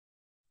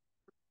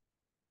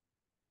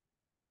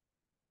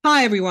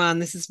Hi, everyone.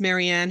 This is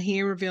Maryann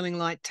here, revealing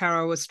light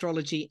tarot,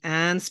 astrology,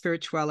 and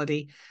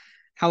spirituality.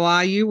 How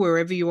are you,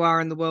 wherever you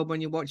are in the world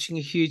when you're watching?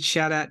 A huge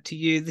shout out to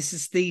you. This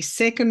is the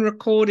second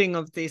recording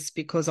of this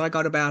because I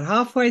got about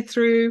halfway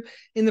through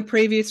in the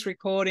previous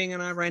recording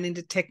and I ran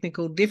into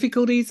technical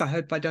difficulties. I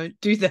hope I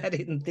don't do that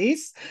in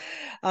this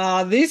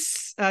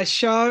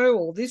show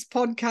or this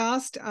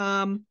podcast.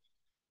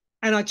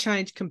 And I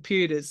changed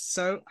computers.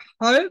 So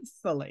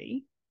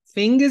hopefully,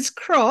 fingers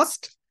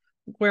crossed,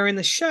 we're in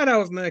the shadow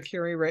of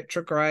Mercury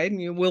retrograde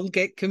and you will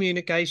get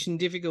communication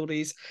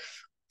difficulties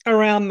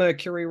around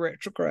Mercury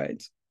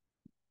retrogrades.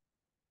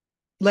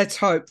 Let's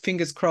hope,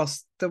 fingers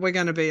crossed, that we're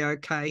going to be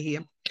okay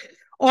here.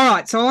 All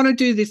right, so I want to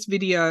do this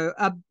video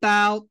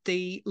about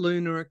the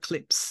lunar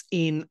eclipse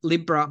in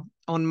Libra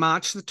on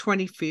March the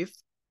 25th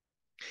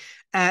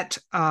at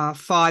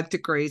 5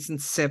 degrees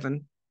and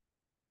 7.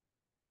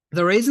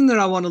 The reason that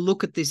I want to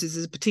look at this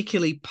is a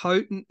particularly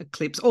potent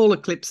eclipse. All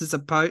eclipses are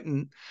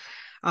potent.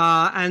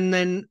 And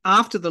then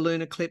after the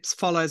lunar eclipse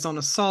follows on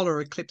a solar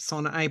eclipse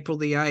on April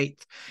the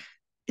 8th.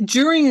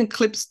 During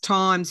eclipse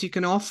times, you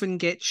can often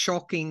get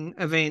shocking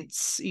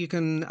events. You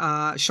can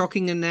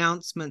shocking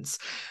announcements.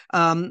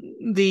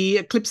 The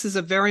eclipses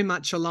are very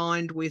much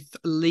aligned with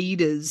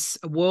leaders,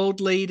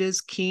 world leaders,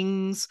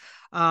 kings,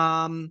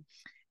 and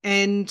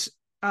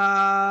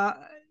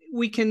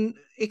we can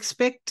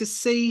expect to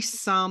see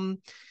some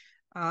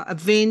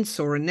events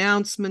or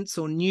announcements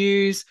or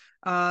news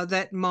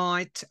that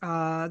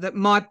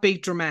might be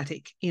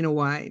dramatic in a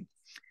way.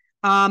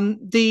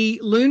 The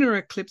lunar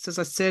eclipse, as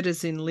I said,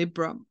 is in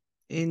Libra.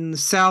 In the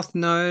south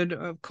node,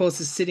 of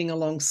course, is sitting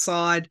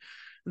alongside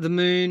the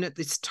moon at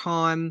this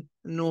time.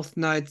 The north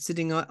node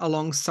sitting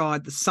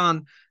alongside the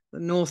sun. The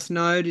north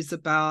node is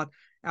about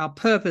our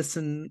purpose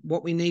and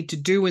what we need to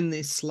do in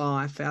this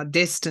life, our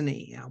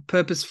destiny, our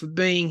purpose for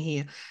being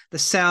here. The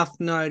south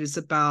node is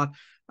about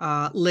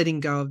letting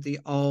go of the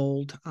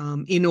old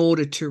in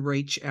order to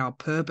reach our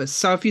purpose.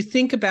 So if you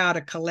think about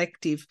a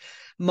collective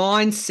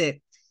mindset,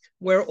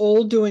 we're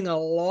all doing a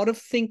lot of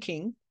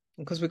thinking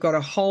because we've got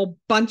a whole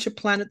bunch of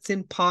planets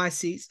in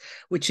Pisces,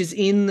 which is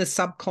in the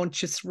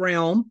subconscious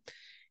realm.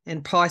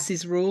 And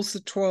Pisces rules the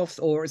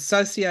 12th or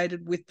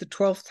associated with the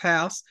 12th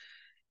house.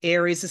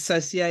 Aries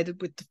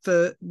associated with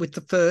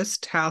the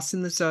first house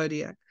in the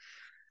zodiac.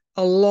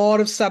 A lot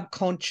of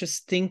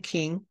subconscious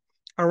thinking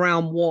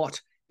around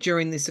what?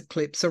 During this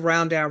eclipse,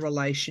 around our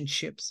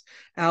relationships.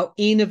 Our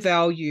inner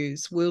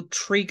values will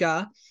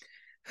trigger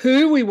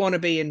who we want to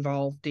be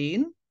involved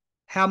in,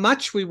 how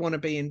much we want to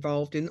be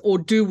involved in, or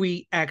do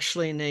we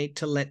actually need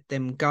to let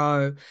them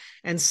go?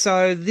 And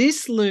so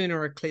this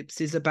lunar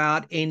eclipse is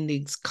about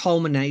endings,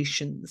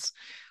 culminations.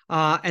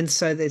 And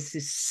so there's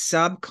this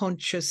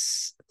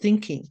subconscious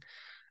thinking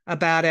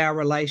about our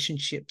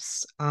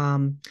relationships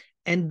and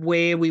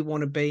where we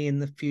want to be in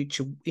the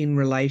future in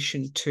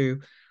relation to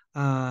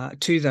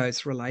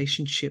those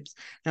relationships.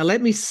 Now, let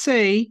me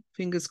see,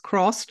 fingers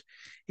crossed,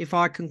 if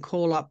I can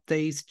call up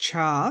these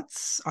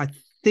charts. I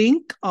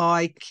think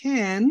I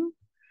can.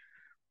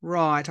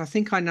 Right, I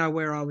think I know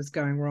where I was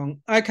going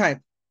wrong. Okay.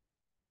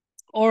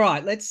 All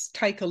right, let's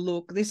take a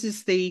look. This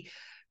is the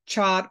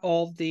chart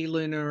of the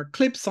lunar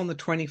eclipse on the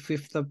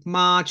 25th of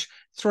March,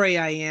 3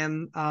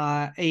 a.m.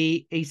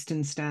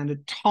 Eastern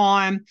Standard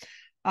Time,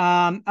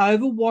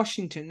 over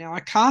Washington. Now, I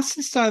cast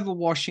this over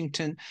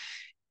Washington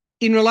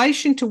in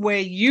relation to where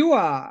you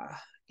are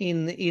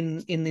in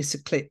this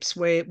eclipse,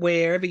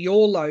 wherever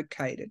you're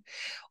located.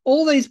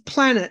 All these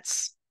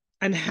planets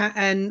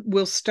and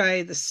will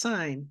stay the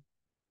same.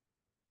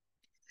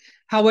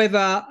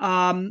 However,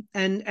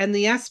 and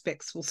the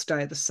aspects will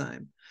stay the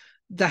same.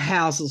 The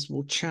houses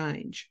will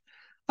change.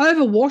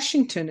 Over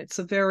Washington, it's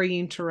a very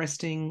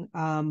interesting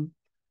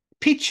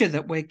picture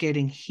that we're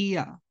getting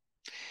here.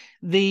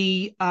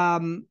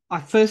 I'll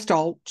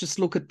just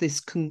look at this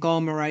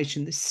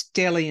conglomeration, this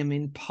stellium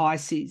in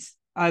Pisces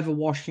over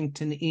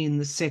Washington in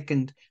the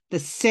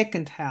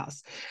second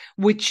house,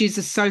 which is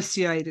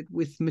associated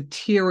with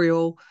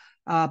material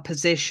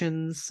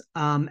possessions,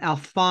 our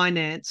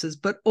finances,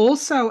 but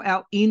also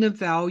our inner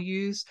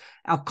values,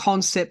 our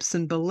concepts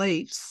and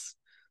beliefs,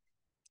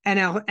 and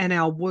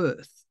our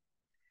worth.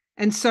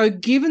 And so,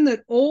 given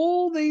that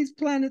all these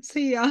planets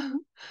here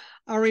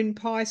are in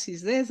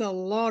Pisces, there's a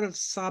lot of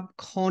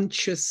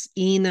subconscious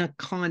inner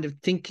kind of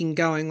thinking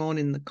going on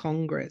in the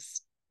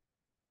Congress.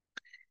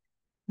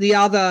 The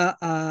other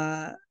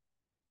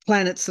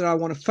planets that I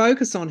want to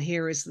focus on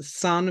here is the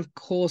Sun, of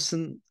course,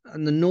 and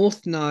the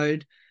North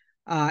Node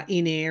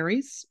in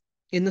Aries,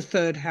 in the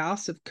third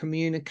house of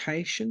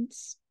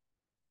communications.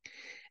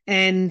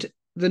 And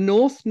the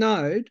North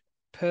Node,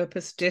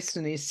 purpose,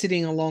 destiny, is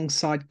sitting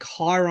alongside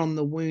Chiron,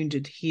 the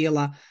wounded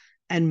healer,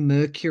 and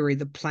Mercury,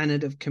 the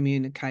planet of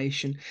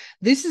communication.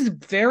 This is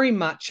very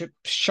much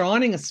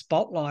shining a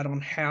spotlight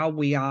on how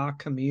we are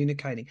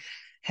communicating,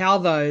 how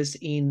those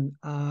in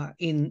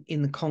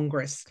the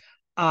Congress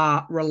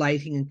are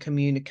relating and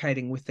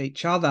communicating with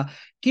each other,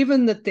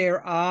 given that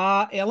there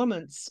are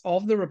elements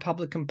of the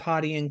Republican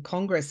Party in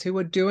Congress who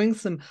are doing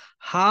some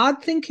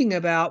hard thinking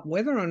about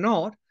whether or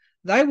not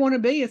They want to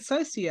be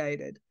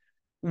associated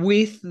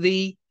with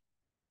the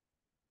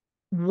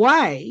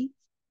way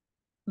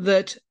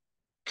that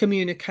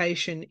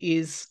communication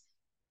is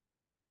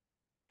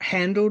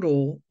handled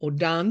or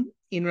done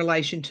in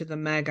relation to the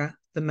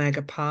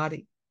MAGA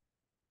party,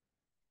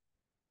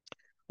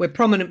 where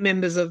prominent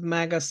members of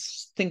MAGA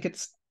think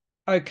it's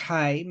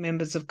okay,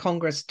 members of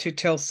Congress, to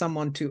tell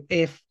someone to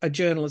a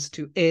journalist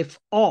to F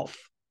off.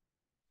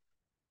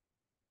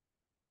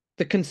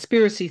 The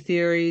conspiracy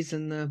theories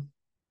and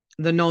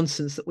the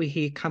nonsense that we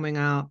hear coming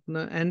out,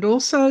 and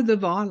also the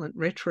violent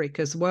rhetoric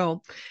as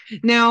well.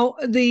 Now,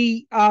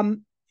 the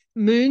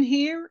moon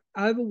here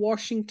over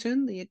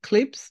Washington, the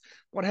eclipse,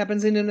 what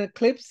happens in an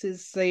eclipse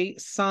is the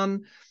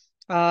sun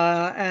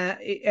and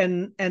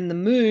the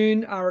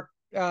moon are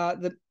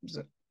the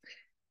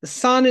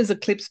sun is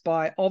eclipsed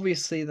by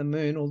obviously the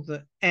moon,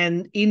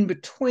 and in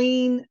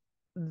between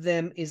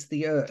them is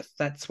the earth.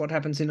 That's what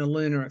happens in a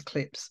lunar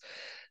eclipse.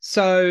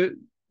 So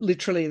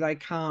literally they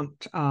can't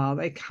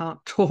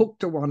talk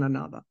to one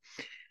another.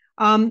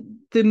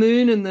 The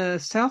moon and the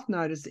south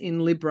node is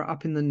in Libra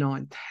up in the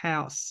 9th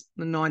house.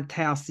 The 9th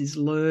house is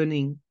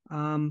learning.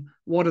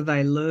 What are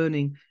they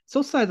learning? It's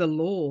also the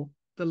law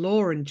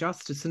and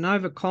justice. And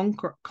over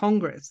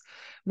Congress,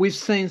 we've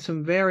seen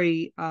some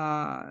very,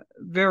 I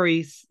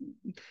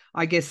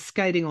guess,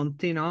 skating on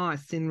thin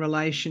ice in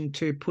relation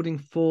to putting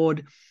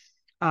forward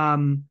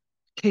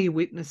key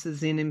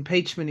witnesses in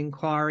impeachment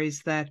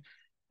inquiries that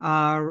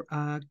are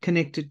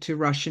connected to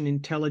Russian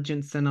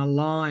intelligence and are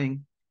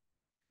lying,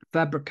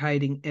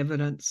 fabricating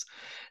evidence.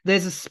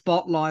 There's a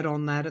spotlight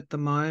on that at the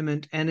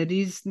moment, and it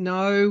is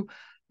no,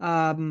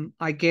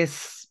 I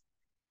guess,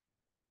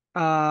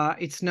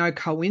 it's no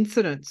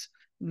coincidence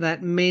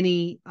that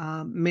many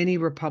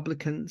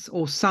Republicans,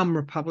 or some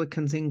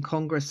Republicans in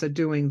Congress, are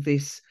doing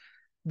this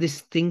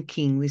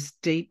thinking, this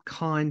deep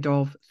kind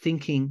of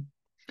thinking.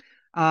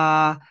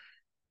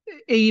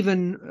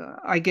 Even,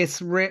 I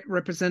guess,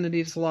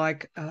 representatives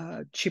like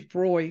Chip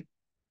Roy,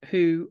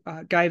 who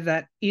gave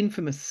that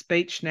infamous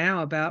speech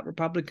now about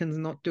Republicans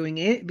not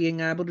being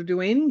able to do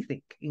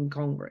anything in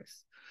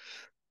Congress.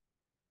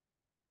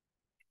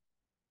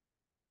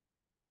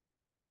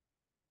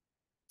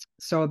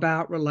 So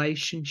about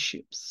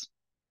relationships.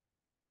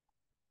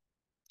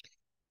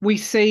 We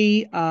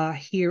see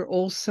here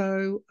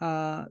also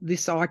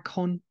this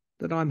icon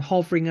that I'm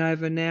hovering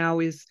over now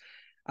is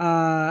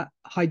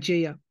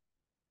Hygeia,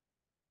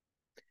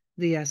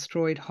 the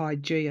asteroid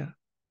Hygeia.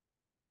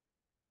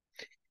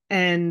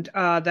 And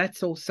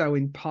that's also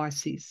in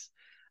Pisces,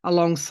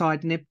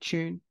 alongside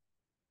Neptune,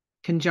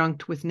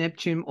 conjunct with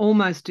Neptune,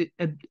 almost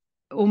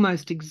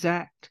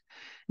exact.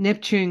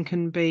 Neptune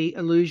can be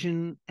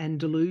illusion and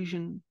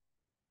delusion.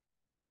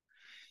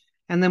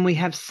 And then we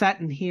have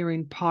Saturn here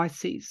in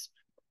Pisces,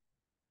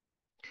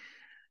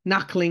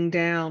 knuckling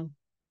down.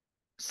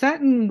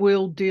 Saturn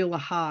will deal a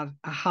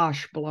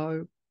harsh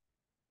blow.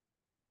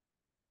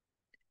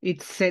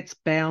 It sets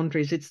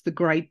boundaries. It's the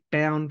great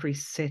boundary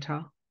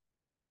setter.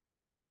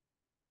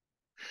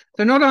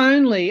 So not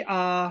only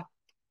are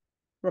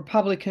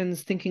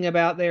Republicans thinking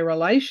about their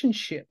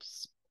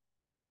relationships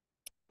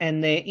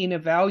and their inner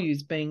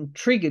values being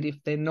triggered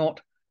if they're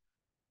not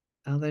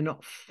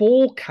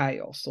for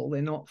chaos, or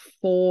they're not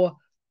for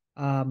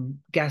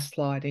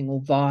gaslighting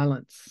or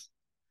violence.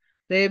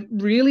 They're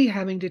really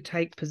having to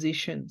take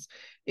positions.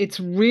 It's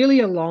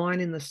really a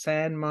line in the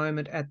sand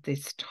moment at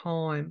this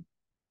time.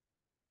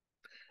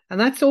 And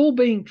that's all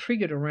being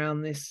triggered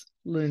around this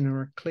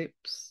lunar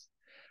eclipse.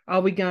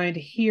 Are we going to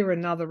hear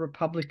another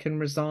Republican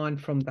resign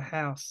from the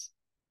House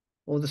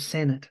or the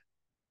Senate?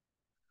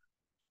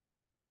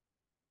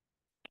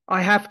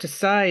 I have to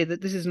say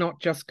that this is not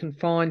just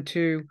confined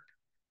to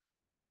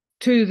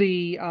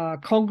the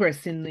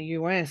Congress in the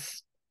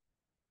US.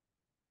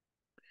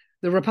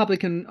 The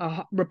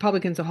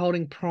Republicans are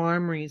holding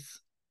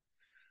primaries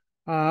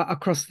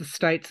across the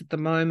states at the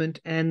moment,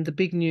 and the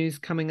big news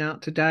coming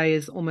out today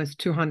is almost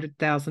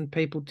 200,000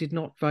 people did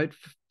not vote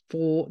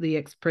for the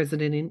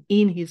ex-president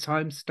in his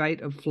home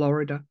state of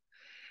Florida.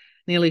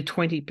 Nearly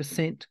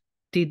 20%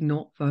 did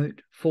not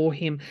vote for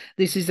him.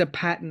 This is a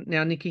pattern.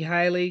 Now, Nikki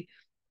Haley,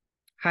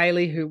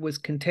 who was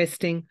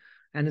contesting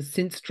and has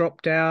since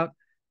dropped out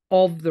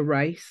of the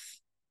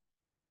race,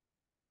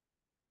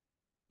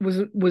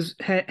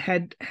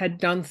 had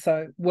done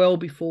so well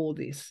before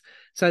this,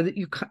 so that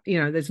you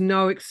know there's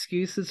no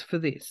excuses for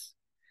this.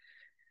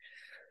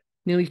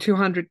 Nearly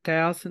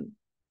 200,000,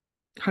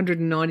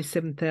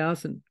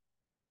 197,000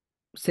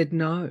 said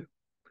no,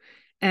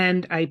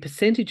 and a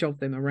percentage of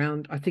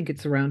them, I think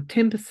it's around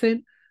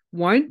 10%,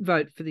 won't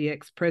vote for the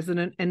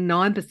ex-president, and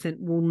 9%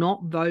 will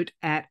not vote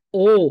at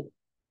all.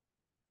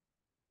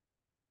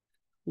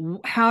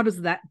 How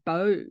does that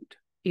bode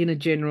in a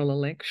general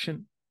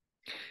election?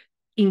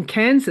 In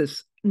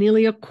Kansas,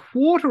 nearly a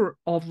quarter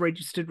of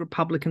registered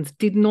Republicans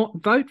did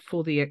not vote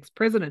for the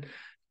ex-president.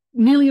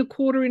 Nearly a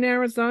quarter in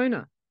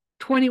Arizona,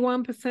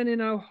 21%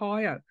 in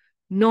Ohio,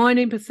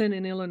 19%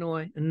 in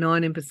Illinois, and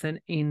 19%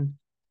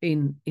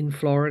 in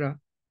Florida.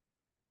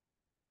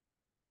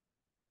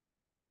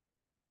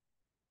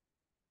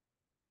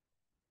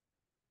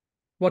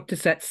 What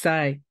does that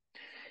say?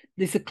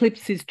 This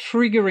eclipse is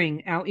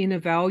triggering our inner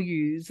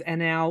values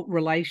and our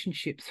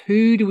relationships.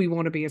 Who do we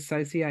want to be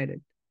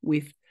associated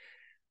with?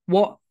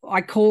 What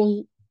I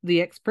call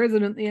the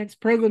ex-president,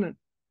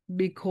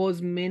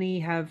 because many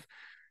have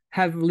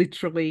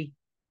literally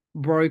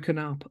broken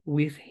up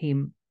with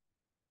him.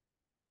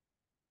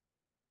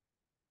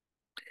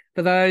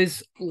 For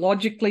those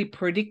logically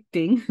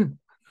predicting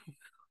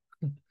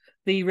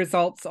the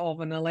results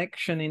of an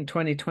election in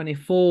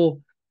 2024,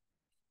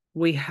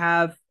 we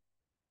have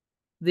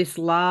this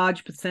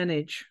large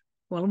percentage,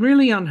 well,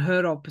 really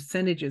unheard of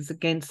percentages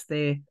against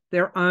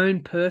their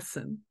own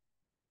person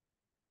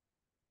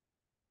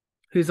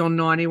who's on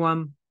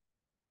 91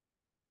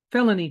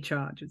 felony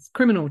charges,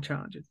 criminal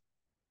charges,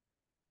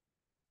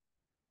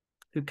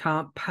 who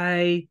can't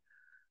pay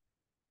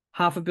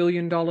 $500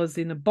 million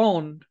in a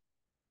bond.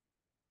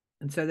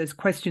 And so there's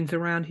questions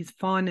around his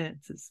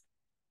finances.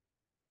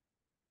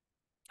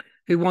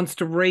 Who wants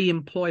to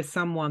re-employ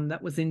someone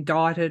that was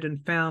indicted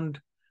and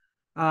found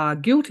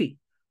guilty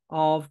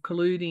of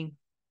colluding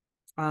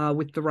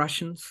with the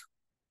Russians.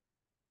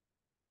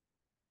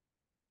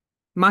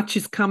 Much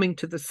is coming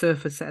to the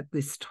surface at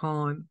this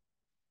time.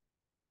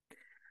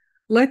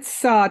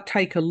 Let's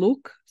take a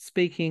look,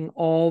 speaking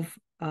of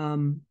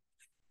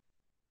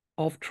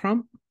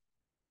Trump,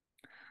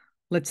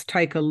 let's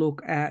take a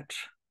look at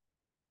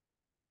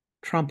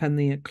Trump and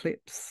the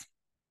eclipse.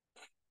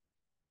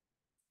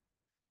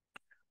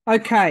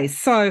 Okay,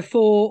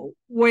 so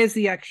where's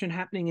the action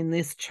happening in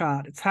this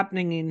chart? It's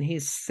happening in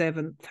his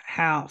 7th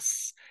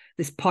house,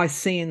 this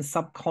Piscean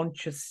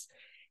subconscious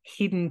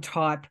hidden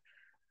type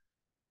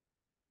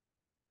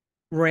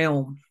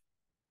realm.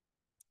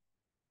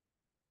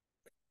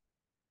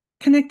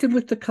 Connected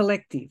with the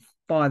collective,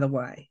 by the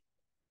way.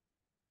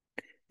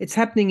 It's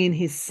happening in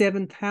his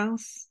 7th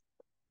house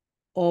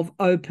of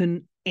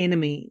open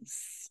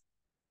enemies.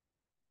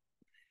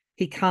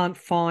 He can't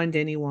find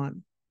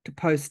anyone to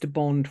post a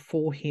bond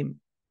for him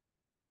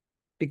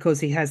because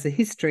he has a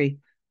history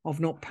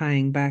of not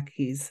paying back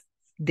his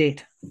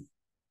debt.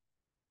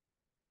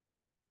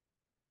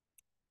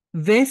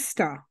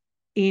 Vesta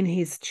in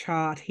his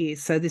chart here.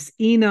 So this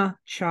inner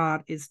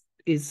chart is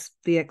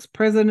the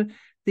ex-president.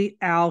 The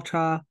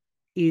outer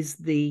is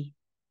the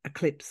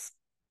eclipse.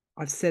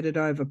 I've said it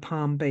over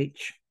Palm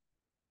Beach,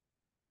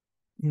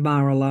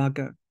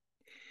 Mar-a-Lago.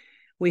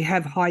 We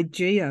have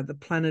Hygeia, the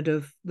planet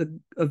of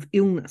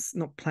illness,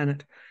 not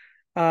planet,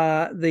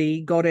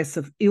 the goddess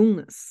of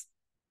illness.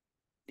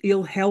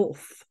 Ill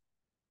health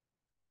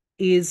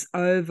is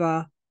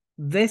over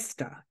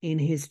Vesta in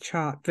his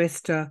chart.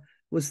 Vesta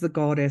was the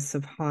goddess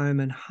of home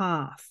and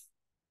hearth.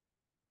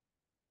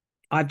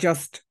 I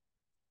just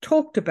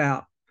talked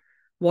about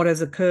what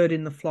has occurred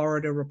in the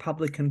Florida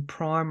Republican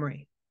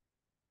primary.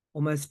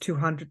 Almost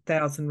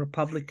 200,000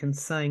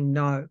 Republicans saying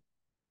no.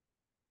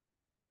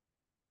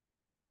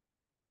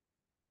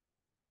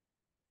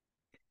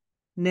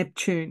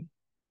 Neptune,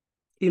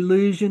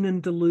 illusion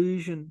and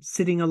delusion,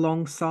 sitting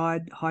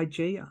alongside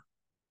Hygeia.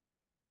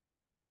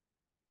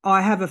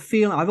 I have a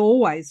feeling, I've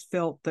always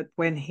felt that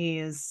when he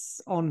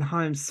is on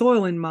home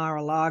soil in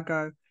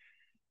Mar-a-Lago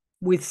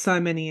with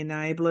so many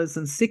enablers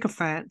and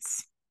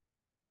sycophants,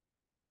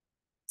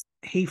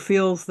 he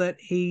feels that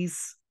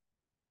he's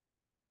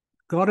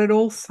got it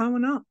all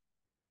sewn up.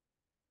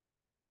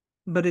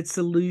 But it's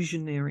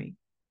illusionary.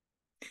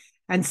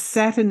 And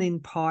Saturn in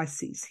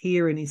Pisces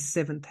here in his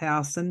 7th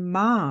house, and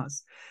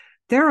Mars.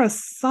 There are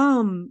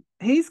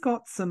he's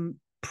got some,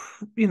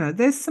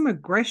 there's some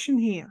aggression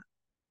here.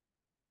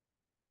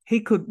 He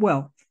could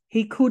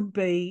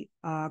be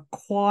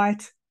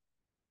quite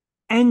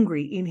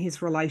angry in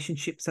his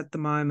relationships at the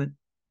moment.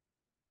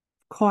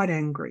 Quite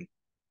angry.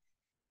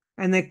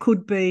 And there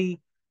could be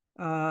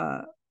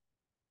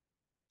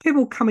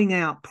people coming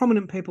out,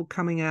 prominent people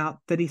coming out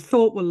that he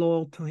thought were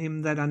loyal to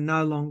him that are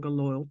no longer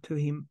loyal to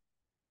him.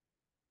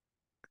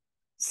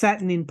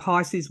 Saturn in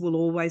Pisces will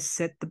always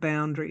set the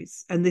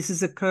boundaries, and this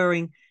is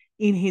occurring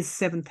in his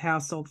 7th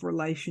house of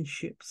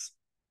relationships.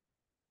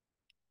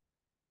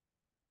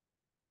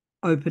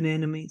 Open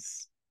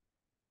enemies.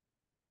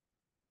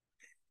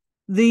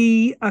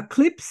 The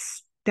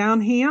eclipse down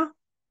here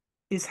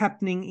is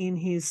happening in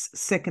his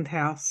 2nd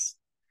house.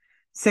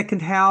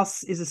 2nd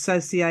house is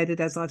associated,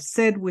 as I've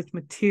said, with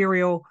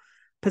material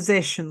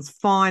possessions,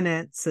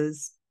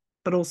 finances,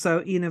 but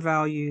also inner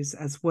values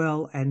as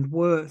well, and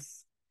worth.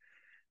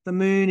 The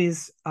moon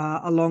is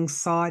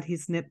alongside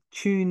his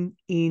Neptune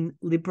in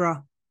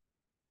Libra.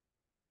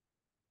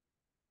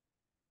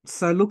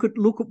 So look at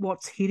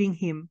what's hitting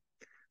him.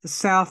 The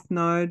South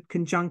Node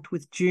conjunct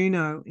with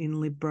Juno in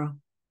Libra.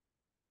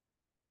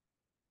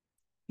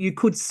 You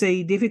could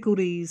see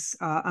difficulties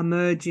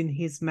emerge in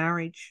his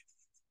marriage.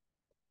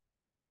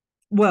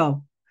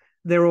 Well,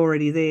 they're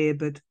already there,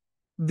 but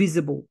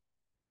visible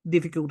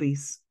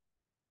difficulties.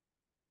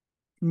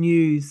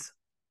 News,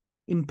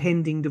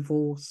 impending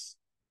divorce.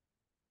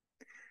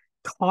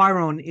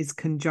 Chiron is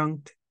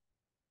conjunct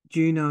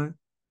Juno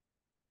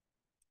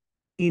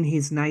in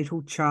his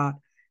natal chart,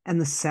 and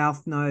the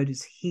South Node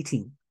is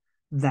hitting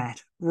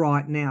that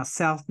right now.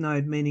 South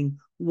Node meaning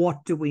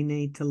what do we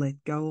need to let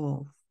go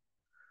of?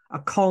 A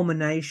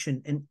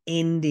culmination, an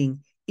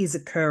ending is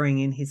occurring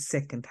in his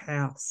second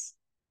house.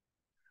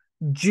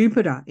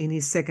 Jupiter in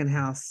his second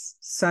house,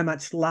 so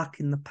much luck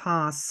in the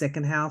past,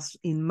 second house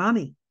in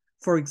money,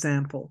 for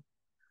example.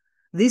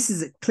 This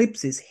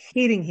eclipse is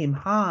hitting him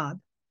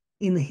hard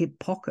in the hip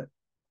pocket.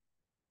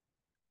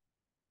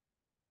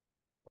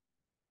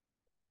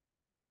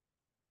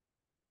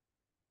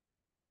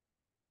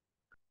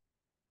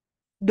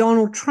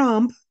 Donald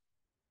Trump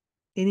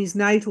in his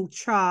natal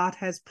chart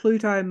has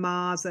Pluto,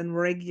 Mars, and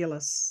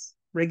Regulus,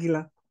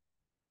 I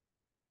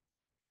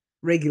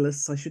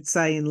should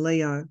say, in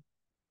Leo.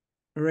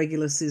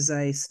 Regulus is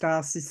a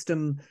star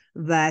system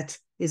that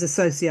is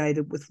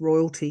associated with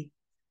royalty,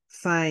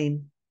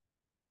 fame,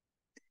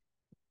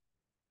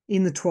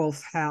 in the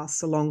 12th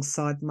house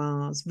alongside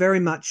Mars, very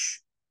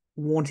much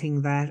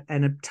wanting that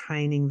and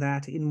obtaining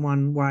that in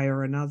one way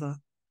or another.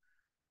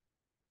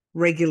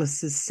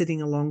 Regulus is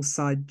sitting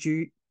alongside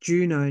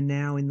Juno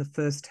now in the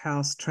first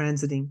house,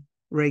 transiting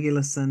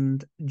Regulus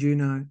and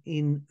Juno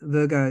in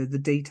Virgo, the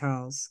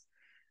details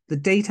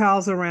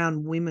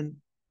around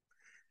women.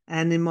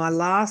 And in my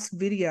last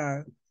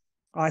video,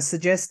 I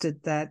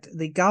suggested that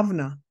the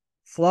governor,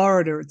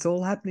 Florida, it's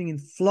all happening in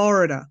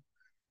Florida,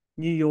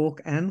 New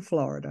York and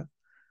Florida.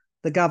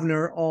 The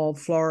governor of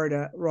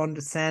Florida, Ron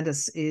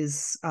DeSantis,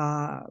 is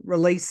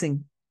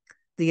releasing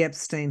the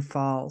Epstein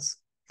files.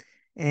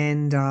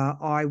 And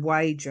I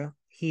wager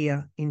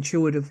here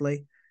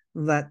intuitively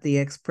that the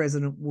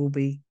ex-president will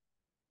be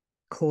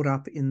caught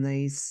up in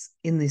this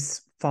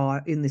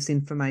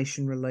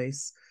information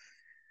release.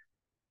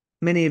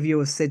 Many of you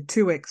have said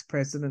 2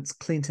 ex-presidents,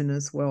 Clinton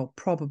as well,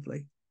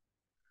 probably.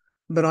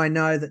 But I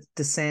know that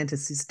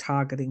DeSantis is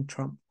targeting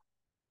Trump.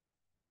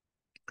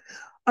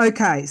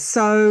 Okay,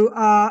 so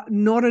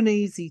not an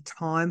easy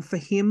time for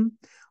him.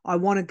 I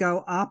want to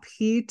go up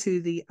here to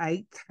the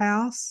 8th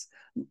house.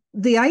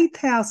 The 8th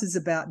house is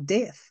about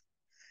death,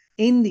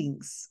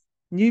 endings,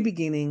 new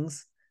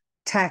beginnings,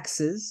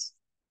 taxes,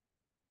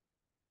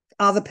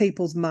 other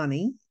people's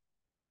money.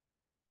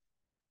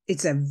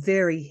 It's a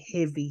very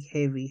heavy,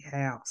 heavy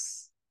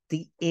house,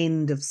 the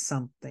end of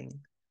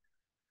something.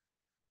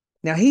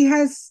 Now, he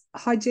has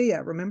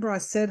Hygeia. Remember I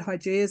said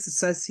Hygeia is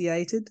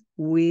associated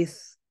with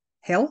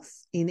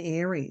health in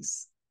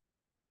Aries.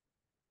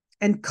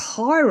 And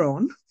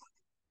Chiron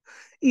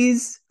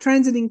is,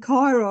 transiting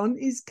Chiron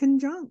is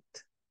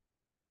conjunct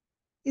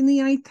in the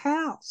 8th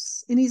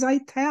house, in his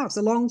 8th house,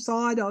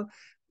 alongside of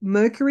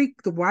Mercury,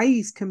 the way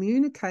he's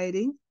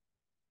communicating,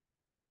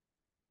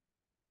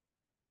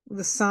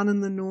 the sun in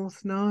the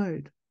North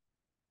Node,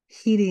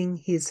 hitting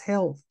his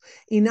health.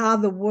 In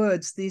other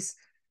words, this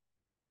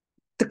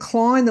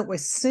decline that we're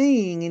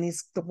seeing in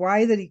the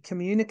way that he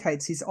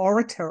communicates, his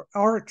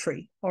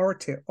oratory,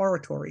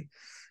 the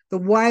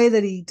way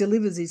that he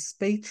delivers his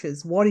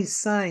speeches, what he's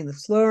saying, the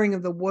slurring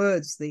of the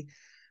words, the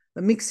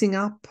mixing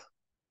up.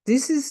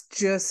 This is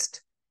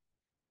just,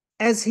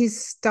 as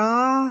his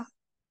star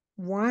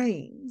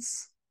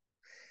wanes,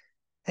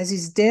 as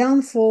his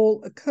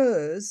downfall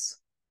occurs,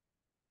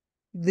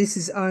 this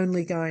is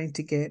only going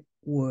to get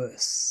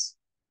worse.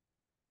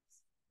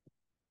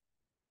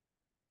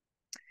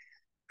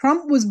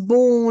 Trump was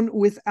born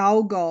with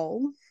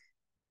Algol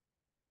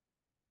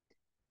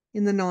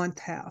in the 9th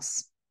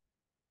house,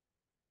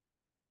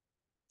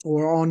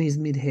 or on his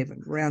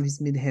midheaven, around his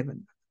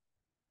midheaven.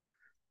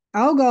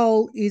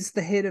 Algol is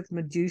the head of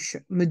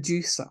Medusa.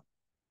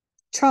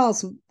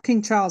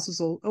 King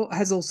Charles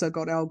has also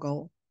got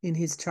Algol in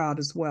his chart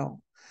as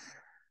well.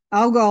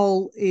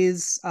 Algol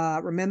is,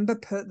 remember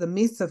the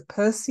myth of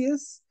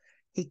Perseus?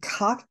 He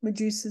cut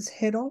Medusa's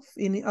head off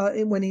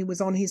when he was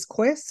on his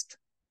quest.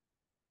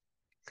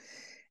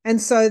 And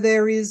so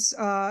there is,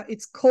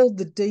 it's called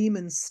the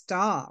demon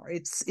star.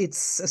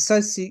 It's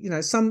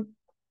associated,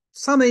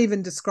 some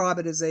even describe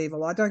it as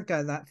evil. I don't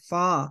go that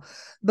far,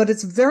 but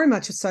it's very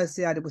much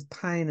associated with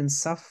pain and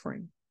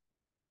suffering.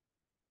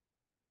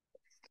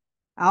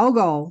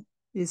 Algol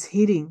is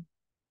hitting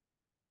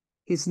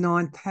his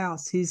 9th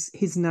house,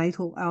 his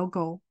natal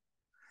Algol.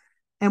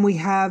 And we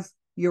have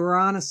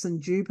Uranus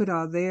and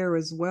Jupiter there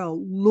as well.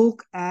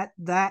 Look at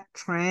that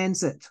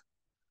transit.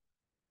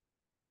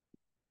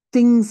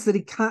 Things that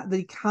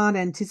he can't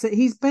anticipate.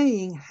 He's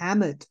being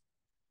hammered.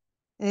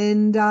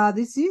 And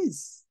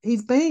he's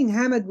being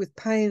hammered with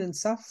pain and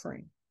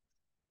suffering.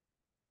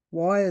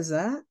 Why is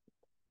that?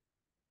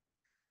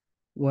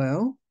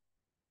 Well,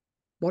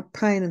 what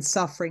pain and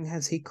suffering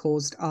has he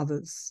caused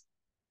others,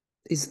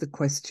 is the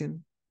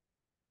question.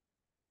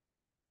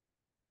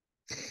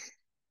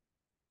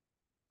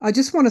 I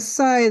just want to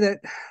say that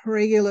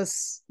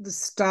Regulus, the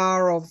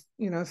star of,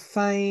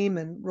 fame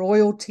and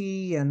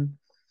royalty, and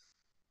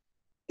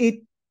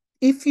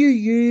if you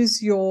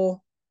use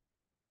your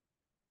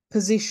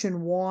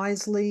position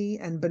wisely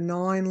and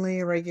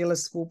benignly,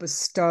 Regulus will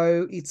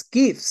bestow its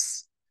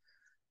gifts.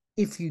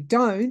 If you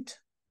don't,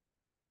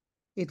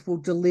 it will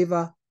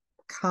deliver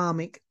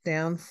karmic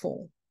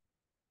downfall.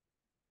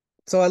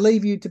 So I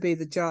leave you to be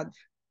the judge.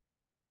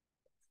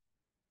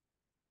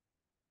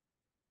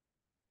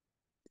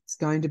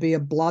 going to be a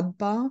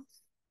bloodbath.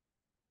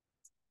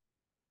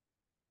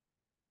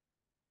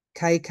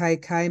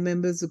 KKK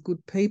members are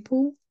good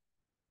people.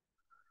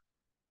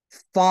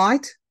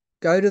 Fight,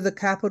 go to the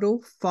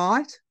Capitol,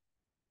 fight.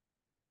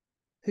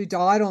 Who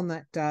died on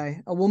that day?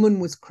 A woman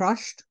was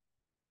crushed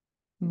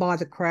by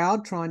the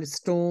crowd trying to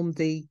storm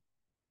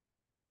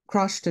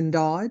crushed and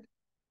died,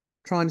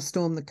 trying to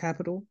storm the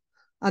Capitol.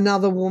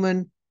 Another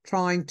woman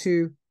trying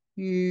to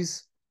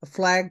use a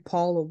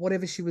flagpole or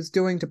whatever she was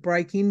doing to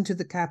break into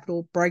the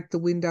Capitol, break the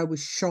window, was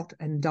shot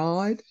and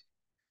died.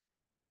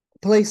 A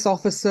police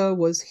officer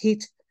was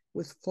hit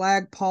with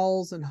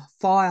flagpoles and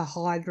fire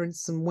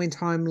hydrants and went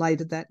home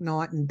later that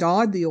night and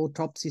died. The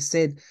autopsy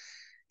said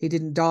he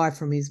didn't die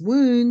from his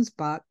wounds,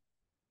 but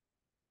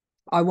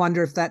I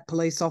wonder if that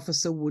police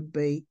officer would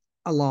be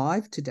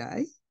alive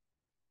today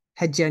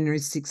had January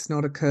 6th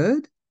not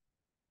occurred.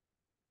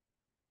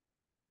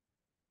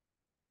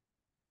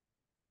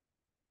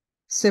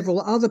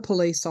 Several other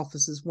police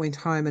officers went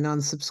home and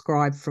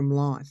unsubscribed from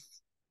life.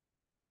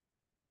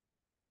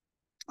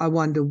 I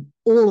wonder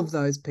all of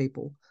those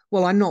people,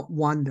 well, I not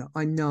wonder,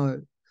 I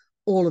know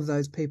all of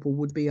those people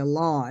would be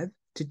alive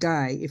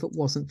today if it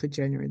wasn't for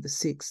January the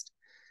 6th.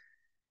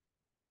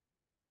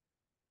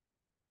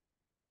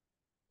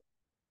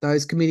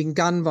 Those committing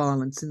gun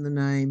violence in the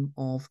name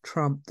of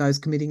Trump, those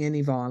committing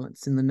any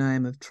violence in the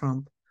name of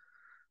Trump,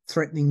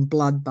 threatening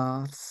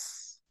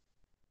bloodbaths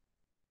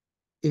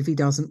if he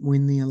doesn't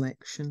win the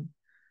election.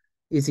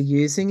 Is he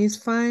using his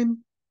fame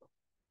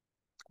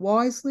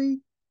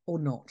wisely or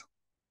not?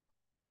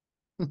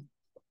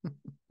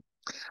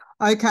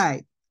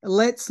 Okay,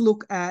 let's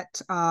look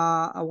at,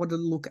 I want to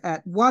look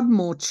at one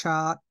more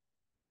chart.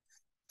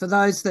 For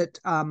those that,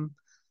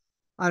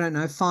 I don't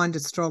know, find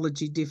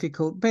astrology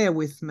difficult, bear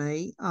with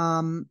me.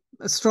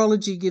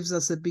 Astrology gives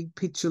us a big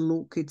picture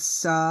look.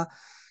 It's,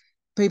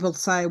 people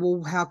say,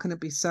 well, how can it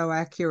be so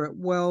accurate?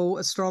 Well,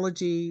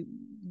 astrology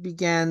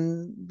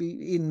began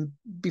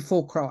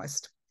before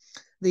Christ.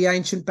 The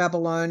ancient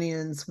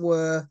Babylonians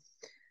were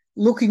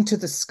looking to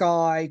the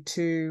sky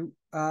to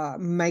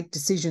make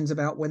decisions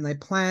about when they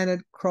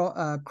planted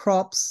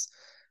crops.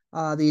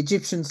 The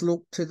Egyptians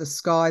looked to the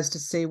skies to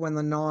see when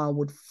the Nile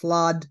would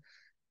flood.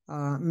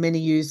 Many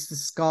used the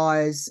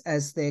skies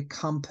as their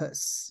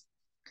compass.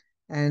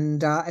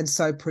 And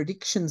so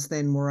predictions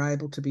then were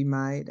able to be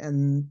made,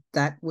 and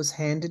that was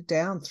handed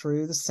down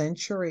through the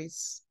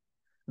centuries.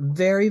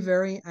 Very,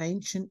 very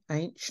ancient,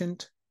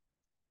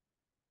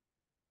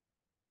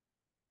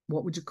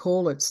 what would you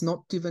call it? It's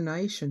not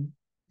divination.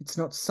 It's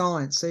not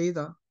science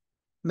either.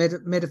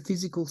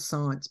 Metaphysical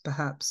science,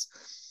 perhaps.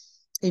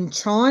 In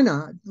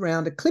China,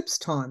 around eclipse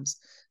times,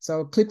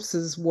 so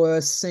eclipses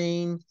were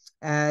seen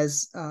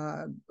as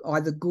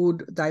either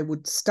good. They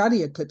would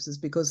study eclipses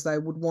because they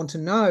would want to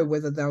know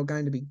whether they were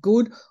going to be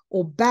good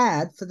or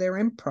bad for their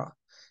emperor.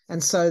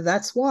 And so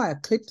that's why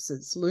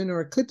eclipses,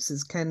 lunar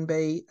eclipses, can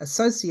be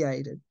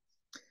associated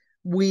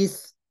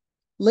with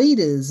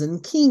leaders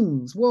and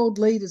kings, world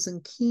leaders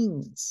and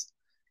kings,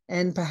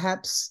 and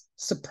perhaps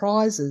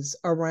surprises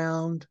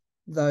around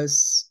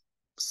those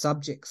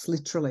subjects,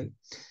 literally.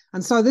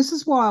 And so this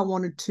is why I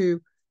wanted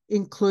to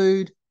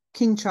include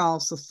King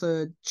Charles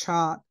III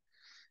chart,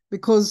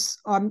 because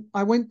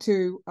I went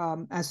to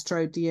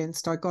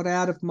Astrodienst. I got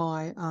out of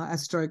my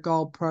Astro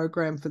Gold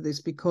program for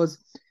this because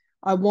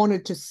I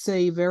wanted to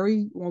see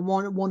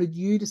wanted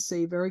you to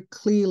see very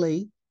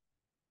clearly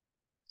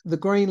the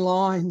green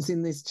lines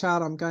in this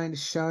chart I'm going to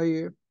show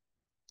you.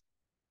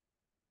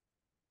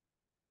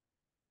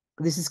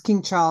 This is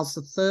King Charles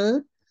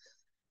III,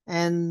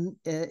 and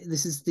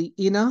this is the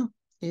inner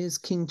is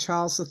King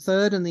Charles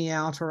III, and the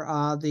outer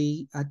are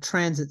the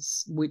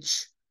transits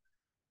which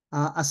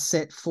are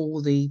set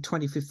for the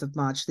 25th of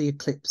March, the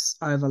eclipse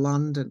over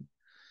London.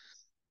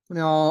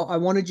 Now, I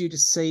wanted you to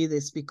see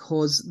this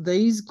because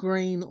these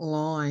green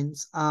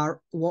lines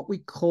are what we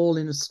call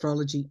in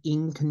astrology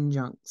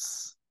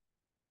inconjuncts.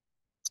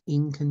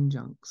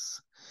 Inconjuncts.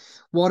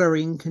 What are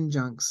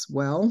inconjuncts?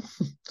 Well,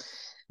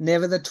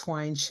 never the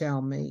twain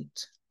shall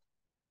meet.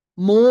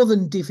 More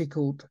than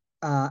difficult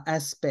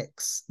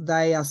aspects,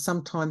 they are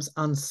sometimes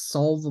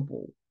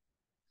unsolvable.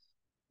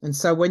 And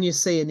so when you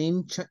see an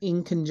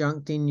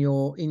inconjunct in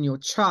your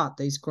chart,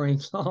 these green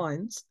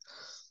lines,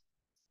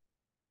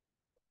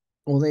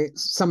 or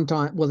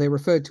they're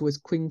referred to as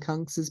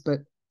quincunxes,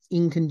 but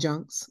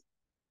inconjuncts,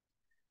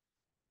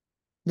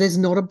 there's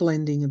not a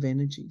blending of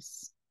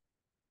energies.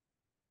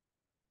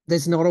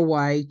 There's not a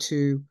way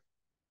to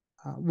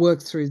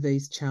work through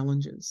these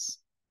challenges.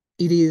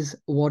 It is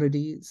what it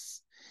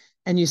is.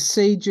 And you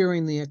see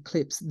during the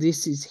eclipse,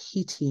 this is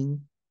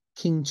hitting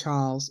King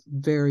Charles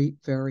very,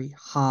 very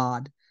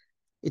hard.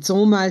 It's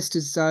almost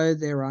as though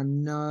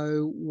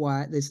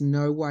there's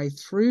no way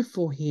through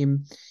for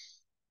him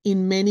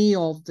in many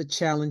of the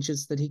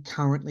challenges that he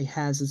currently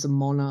has as a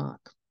monarch.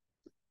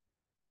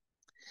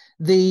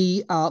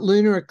 The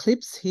lunar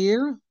eclipse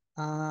here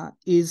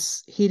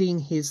is hitting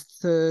his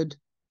third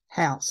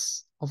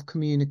house of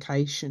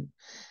communication.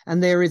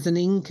 And there is an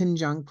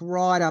inconjunct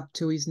right up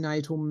to his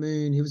natal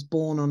moon. He was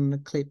born on an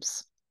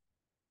eclipse.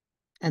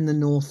 and the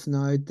North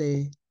Node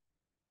there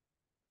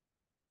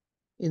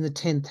in the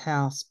 10th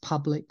house,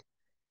 public.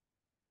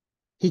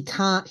 He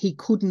can't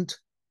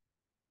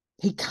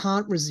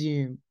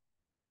resume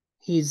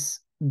his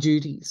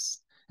duties,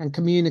 and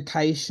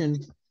communication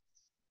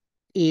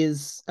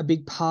is a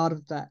big part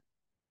of that.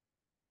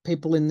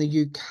 People in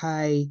the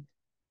UK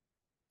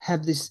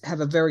have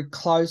a very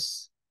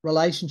close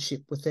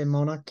relationship with their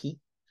monarchy.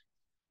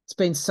 It's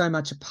been so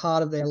much a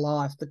part of their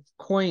life. The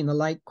Queen, the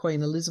late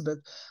Queen Elizabeth,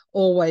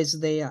 always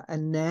there.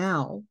 And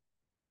now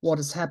what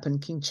has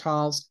happened, King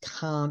Charles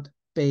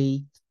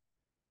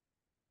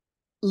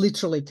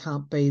literally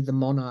can't be the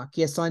monarch.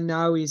 Yes, I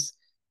know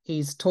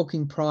he's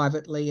talking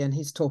privately and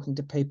he's talking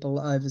to people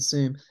over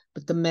Zoom,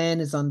 but the man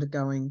is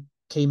undergoing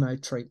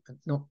chemo treatment.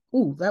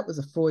 That was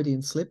a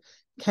Freudian slip.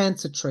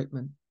 Cancer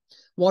treatment.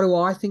 What do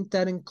I think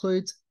that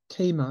includes?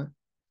 Chemo.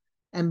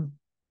 And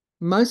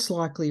most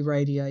likely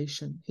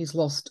radiation. He's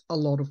lost a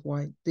lot of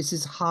weight. This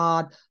is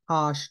hard,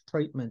 harsh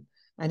treatment,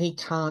 and he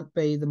can't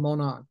be the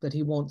monarch that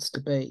he wants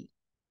to be.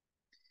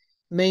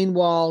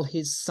 Meanwhile,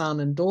 his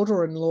son and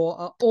daughter-in-law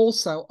are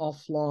also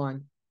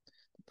offline.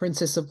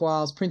 Princess of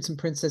Wales, Prince and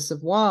Princess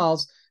of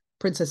Wales,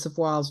 Princess of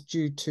Wales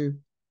due to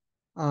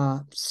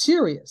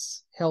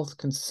serious health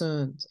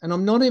concerns. And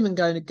I'm not even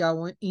going to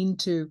go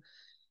into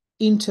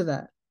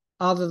that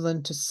other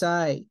than to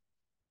say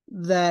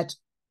that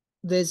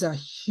there's a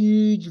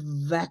huge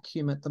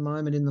vacuum at the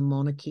moment in the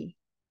monarchy,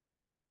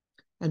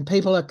 and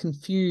people are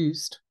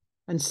confused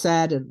and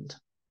saddened.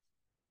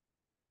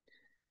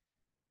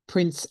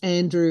 Prince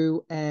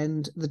Andrew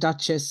and the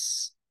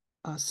Duchess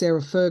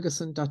Sarah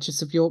Ferguson,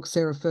 Duchess of York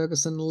Sarah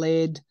Ferguson,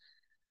 led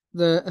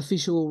the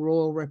official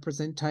royal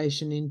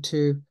representation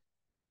into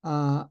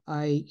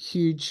a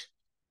huge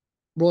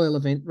royal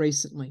event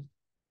recently.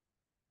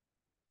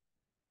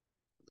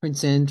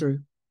 Prince Andrew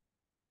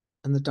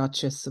and the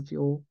Duchess of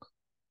York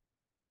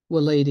were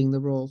leading the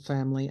royal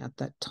family at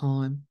that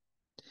time.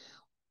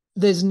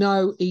 There's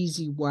no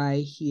easy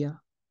way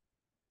here.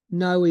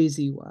 No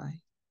easy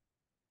way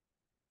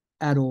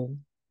at all.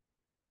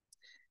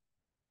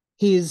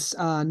 His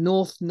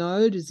North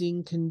Node is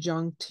in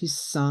conjunct his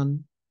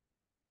sun,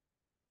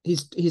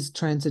 his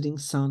transiting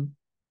sun.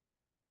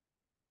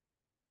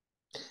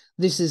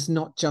 This is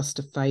not just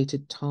a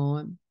fated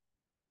time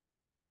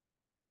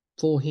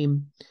for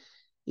him.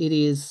 It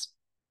is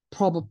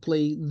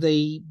probably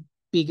the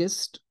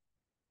biggest,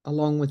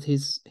 along with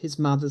his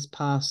mother's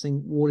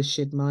passing,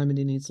 watershed moment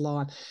in his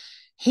life.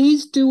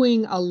 He's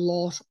doing a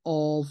lot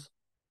of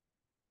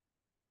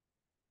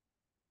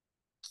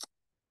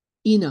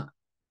inner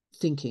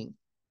thinking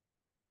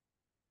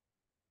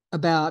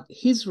about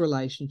his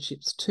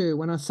relationships too.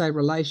 When I say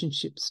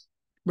relationships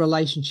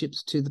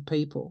to the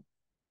people,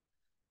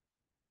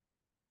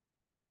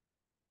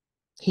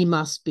 he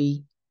must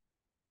be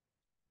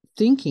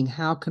thinking,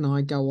 how can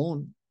I go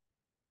on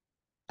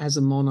as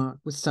a monarch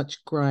with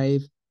such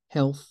grave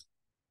health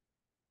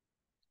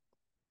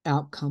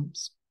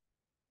outcomes?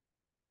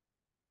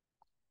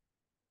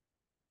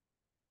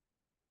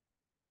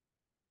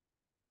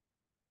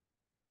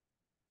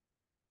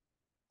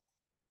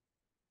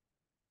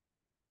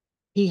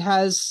 He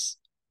has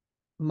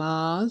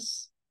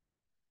Mars,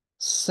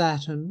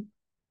 Saturn,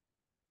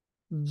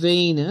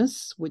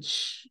 Venus,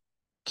 which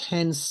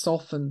can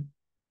soften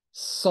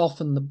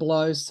the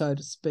blow, so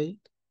to speak,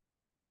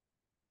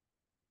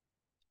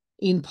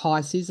 in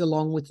Pisces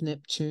along with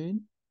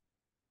Neptune.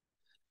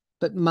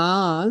 But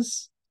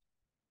Mars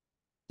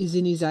is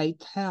in his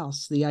 8th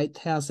house. The 8th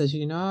house, as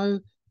you know,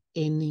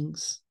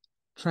 endings,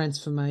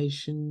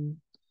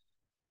 transformation,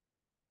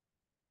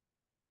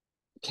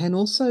 can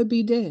also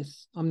be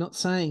death. I'm not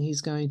saying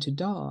he's going to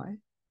die,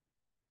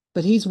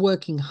 but he's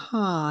working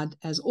hard,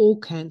 as all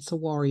Cancer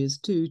warriors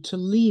do, to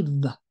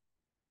live.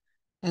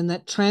 And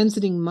that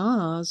transiting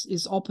Mars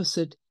is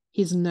opposite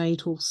his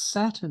natal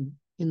Saturn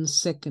in the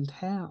 2nd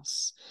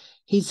house.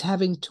 He's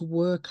having to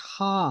work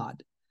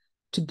hard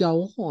to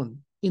go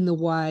on in the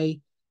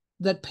way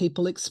that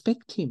people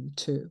expect him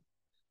to.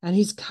 And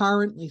he's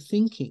currently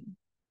thinking,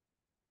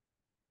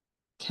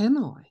 can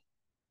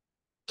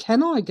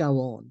I go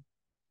on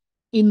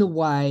in the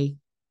way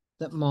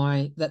that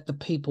the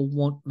people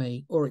want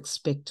me or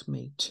expect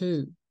me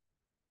to?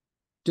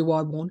 Do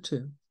I want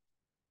to?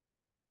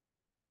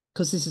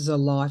 Because this is a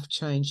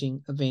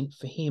life-changing event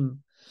for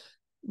him.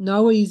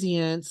 No easy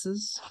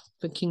answers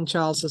for King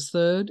Charles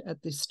III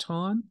at this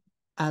time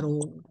at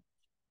all.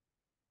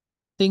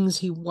 Things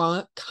he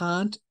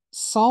can't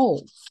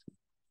solve.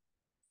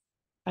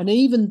 And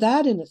even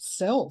that in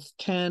itself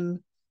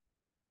can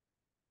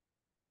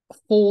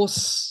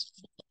force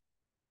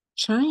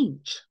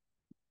change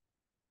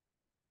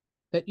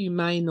that you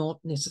may not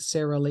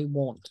necessarily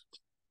want.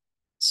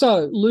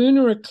 So,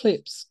 lunar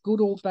eclipse, good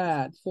or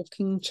bad? For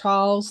King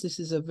Charles, this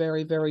is a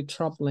very, very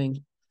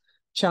troubling,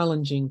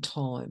 challenging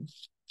time.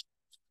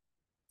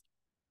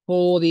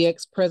 For the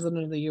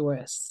ex-president of the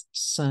US,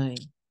 same.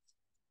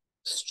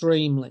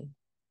 Extremely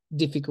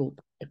difficult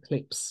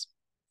eclipse.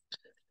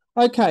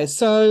 Okay,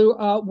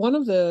 so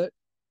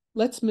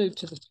let's move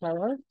to the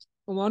tarot.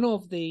 One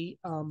of the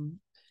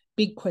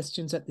big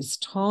questions at this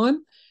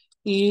time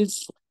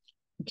is,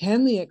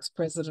 can the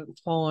ex-president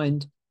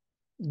find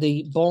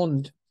the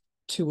bond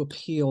to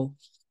appeal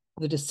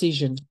the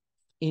decision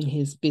in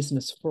his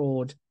business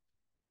fraud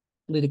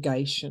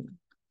litigation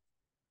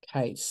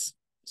case,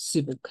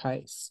 civil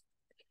case?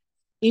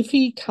 If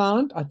he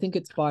can't, I think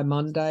it's by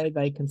Monday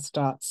they can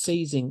start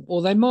seizing,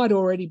 or they might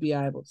already be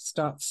able to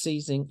start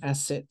seizing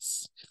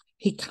assets.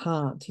 He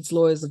can't. His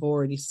lawyers have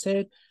already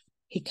said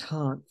he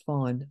can't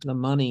find the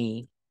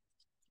money.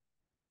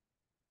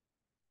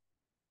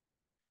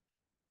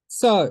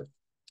 So,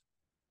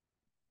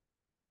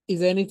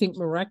 is anything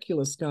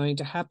miraculous going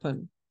to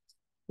happen?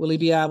 Will he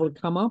be able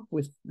to come up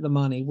with the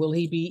money? Will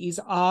he be is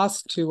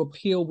asked to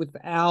appeal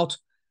without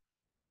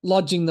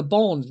lodging the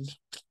bond?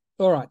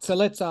 All right, so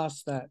let's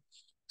ask that.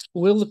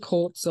 Will the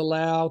courts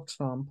allow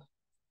Trump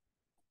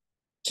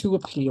to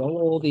appeal,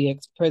 or the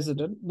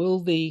ex-president?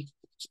 I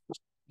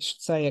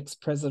should say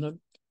ex-president,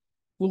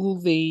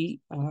 will the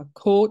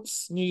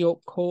courts, New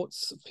York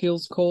courts,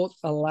 appeals court,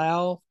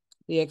 allow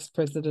the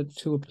ex-president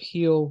to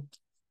appeal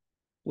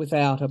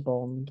without a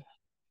bond?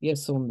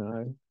 Yes or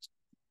no?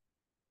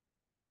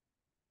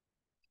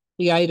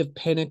 The Eight of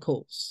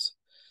Pentacles,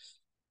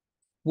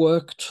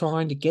 work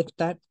trying to get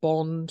that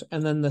bond,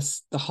 and then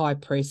the High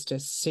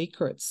Priestess,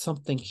 secrets,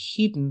 something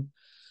hidden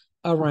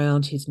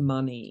around his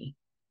money.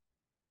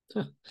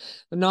 The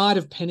Knight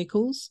of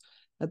Pentacles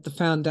at the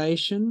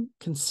foundation,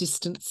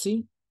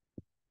 consistency.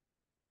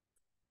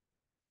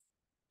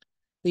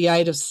 The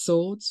Eight of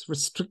Swords,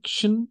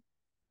 restriction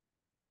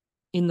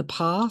in the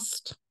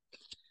past.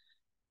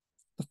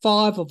 The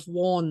Five of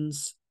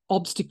Wands,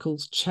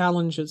 obstacles,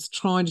 challenges,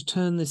 trying to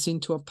turn this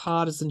into a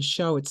partisan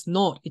show. It's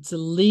not. It's a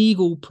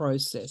legal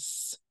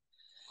process.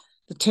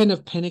 The Ten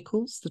of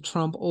Pentacles, the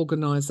Trump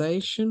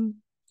organization,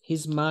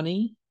 his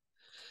money.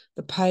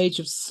 The Page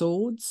of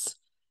Swords,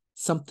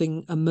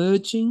 something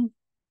emerging,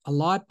 a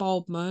light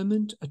bulb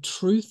moment, a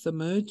truth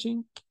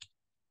emerging.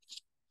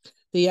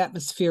 The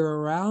atmosphere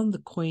around the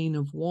Queen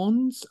of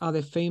Wands. Are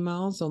there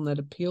females on that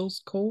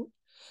appeals court?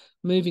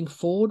 Moving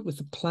forward with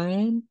a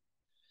plan.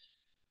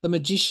 The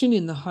Magician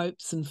in the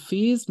hopes and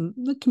fears.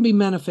 That can be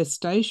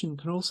manifestation,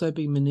 can also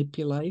be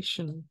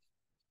manipulation.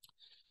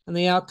 And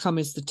the outcome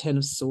is the Ten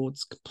of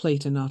Swords,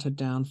 complete and utter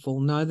downfall.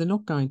 No, they're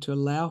not going to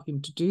allow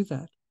him to do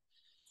that.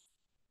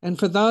 And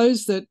for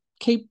those that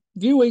keep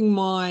viewing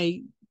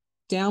my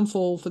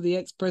downfall for the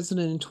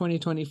ex-president in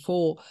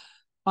 2024,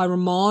 I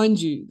remind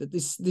you that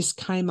this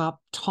came up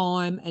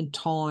time and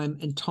time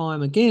and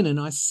time again. And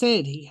I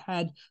said he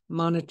had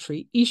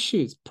monetary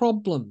issues,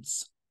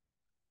 problems.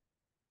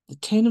 The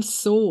Ten of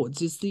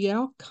Swords is the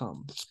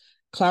outcome,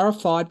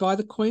 clarified by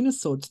the Queen of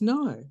Swords.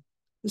 No,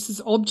 this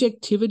is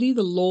objectivity,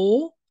 the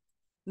law.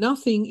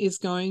 Nothing is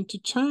going to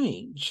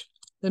change.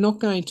 They're not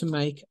going to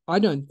make, I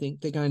don't think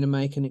they're going to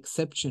make an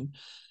exception.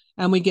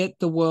 And we get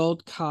the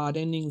World card,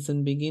 endings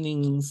and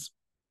beginnings,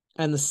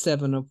 and the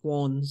Seven of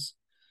Wands,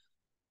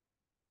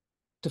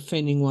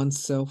 defending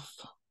oneself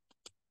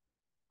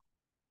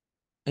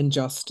and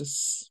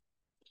justice.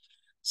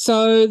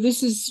 So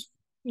this is,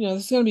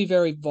 this is going to be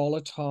very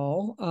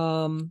volatile.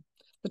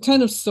 The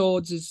Ten of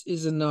Swords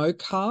is a no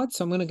card.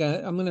 So I'm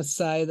going to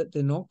say that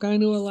they're not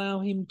going to allow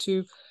him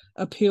to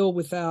appeal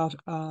without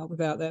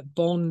that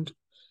bond,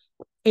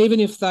 even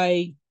if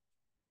they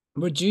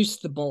reduce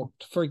the bond,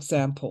 for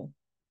example.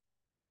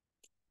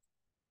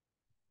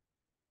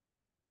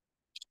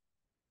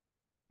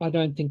 I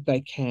don't think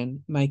they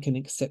can make an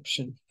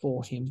exception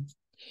for him.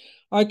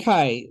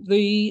 Okay,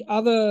 the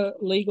other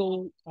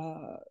legal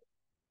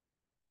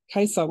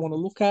case I want to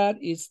look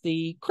at is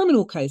the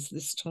criminal case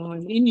this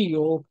time in New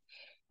York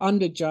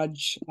under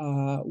Judge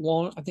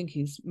I think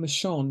he's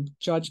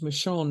Judge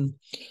Michon.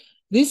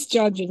 This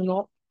judge is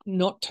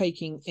not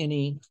taking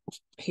any,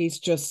 he's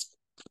just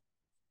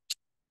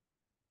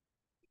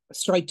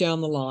straight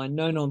down the line,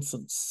 no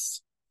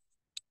nonsense.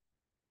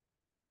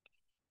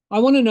 I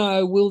want to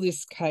know, will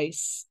this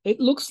case, it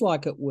looks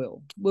like it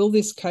will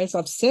this case,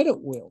 I've said it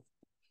will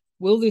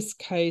this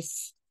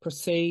case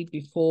proceed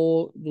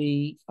before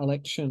the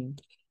election?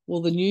 Will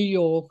the New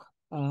York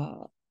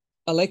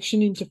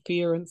election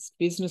interference,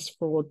 business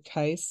fraud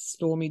case,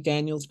 Stormy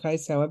Daniels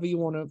case, however you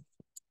want to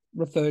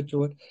refer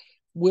to it,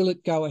 will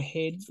it go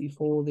ahead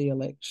before the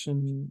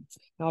election?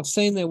 Now, I've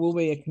seen there will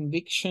be a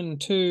conviction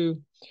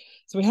too.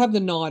 So we have the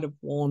Knight of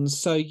Wands.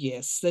 So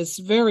yes, there's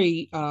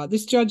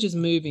this judge is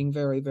moving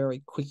very,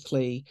 very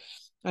quickly.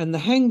 And the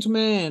Hanged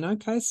Man,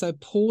 okay, so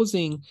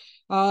pausing.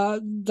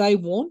 They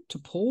want to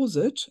pause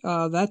it.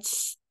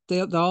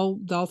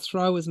 They'll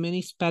throw as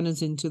many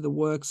spanners into the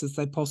works as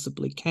they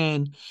possibly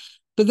can.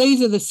 But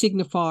these are the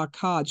signifier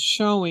cards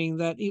showing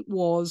that it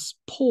was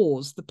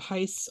paused. The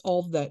pace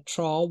of that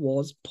trial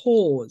was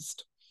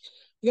paused.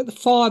 We get the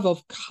Five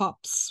of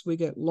Cups. We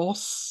get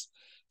loss.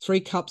 3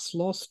 cups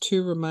lost,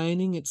 2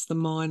 remaining. It's the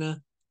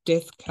minor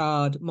death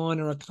card,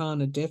 minor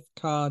arcana death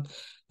card.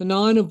 The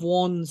Nine of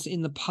Wands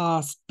in the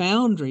past,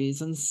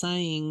 boundaries and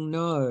saying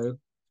no,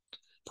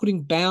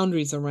 putting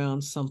boundaries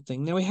around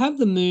something. Now we have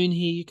the Moon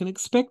here. You can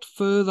expect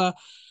further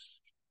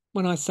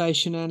when I say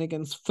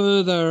shenanigans,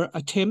 further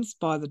attempts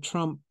by the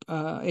Trump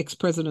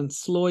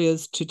ex-president's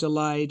lawyers to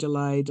delay.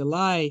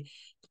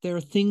 There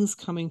are things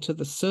coming to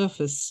the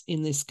surface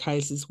in this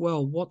case as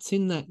well. What's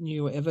in that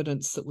new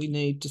evidence that we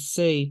need to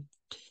see?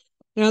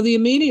 Now, the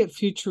immediate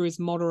future is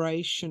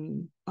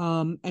moderation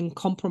and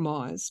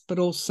compromise, but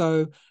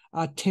also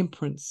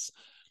temperance.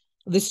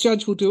 This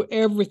judge will do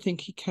everything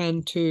he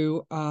can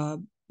to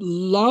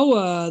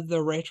lower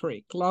the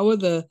rhetoric, lower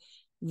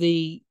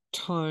the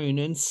tone.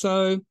 And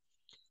so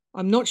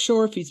I'm not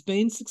sure if he's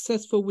been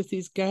successful with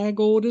his gag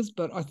orders,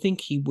 but I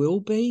think he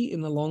will be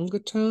in the longer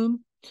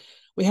term.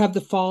 We have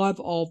the Five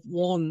of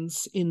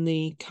Wands in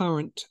the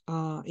current,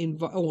 in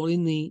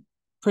the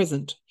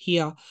present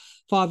here.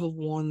 Five of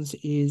Wands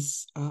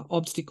is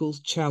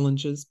obstacles,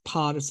 challenges,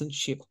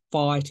 partisanship,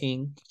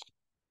 fighting.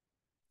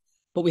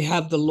 But we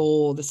have the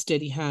law, the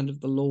steady hand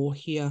of the law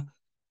here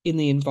in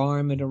the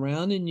environment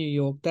around in New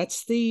York.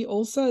 That's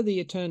also the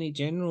Attorney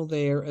General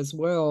there as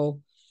well.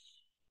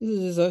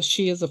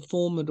 She is a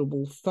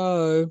formidable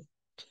foe.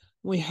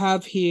 We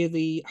have here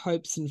the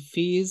hopes and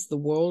fears, the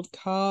world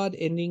card,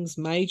 endings,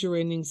 major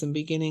endings and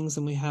beginnings,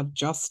 and we have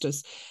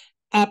justice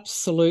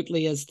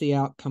absolutely as the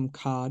outcome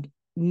card.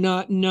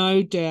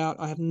 No doubt,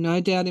 I have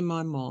no doubt in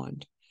my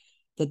mind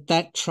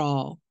that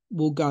trial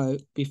will go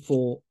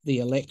before the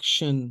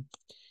election.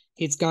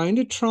 He's going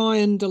to try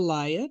and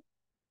delay it,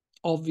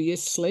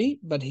 obviously,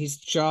 but he's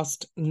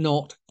just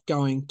not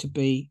going to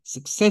be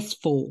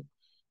successful.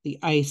 The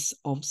Ace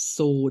of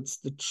Swords,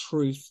 the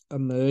truth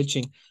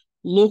emerging.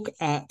 Look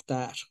at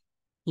that.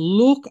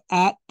 Look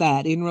at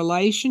that in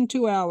relation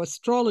to our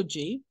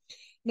astrology.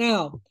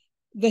 Now,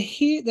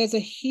 there's a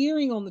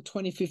hearing on the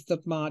 25th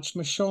of March.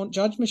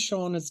 Judge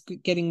Maryann is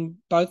getting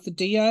both the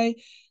DA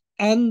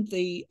and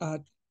the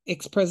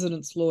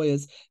ex-president's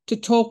lawyers to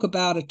talk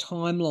about a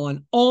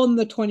timeline on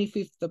the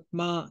 25th of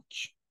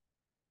March.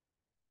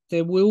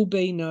 There will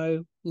be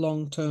no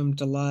long-term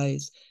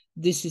delays.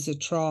 This is a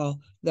trial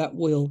that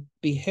will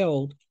be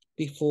held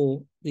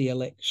before the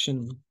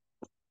election.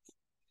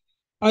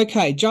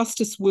 Okay,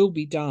 justice will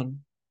be done,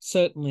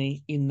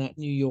 certainly in that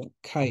New York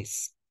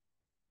case.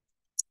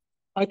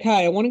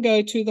 Okay, I want to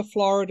go to the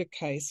Florida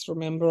case.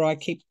 Remember, I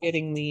keep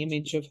getting the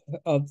image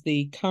of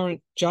the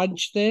current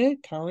judge there,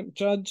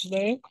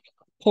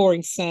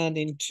 pouring sand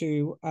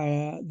into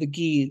the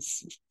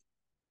gears.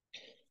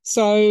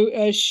 So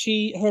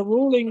her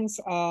rulings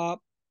are,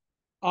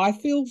 I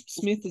feel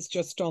Smith is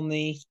just on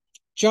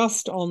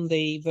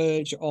the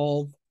verge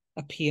of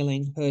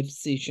appealing her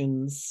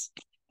decisions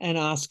and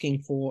asking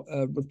for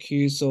a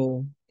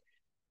recusal.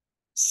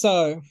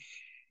 So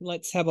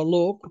let's have a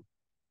look.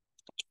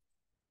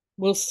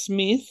 Will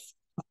Smith,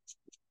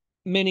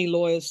 many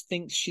lawyers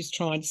think she's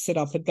trying to set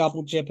up a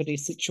double jeopardy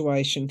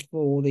situation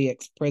for the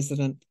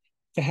ex-president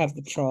to have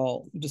the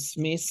trial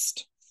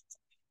dismissed.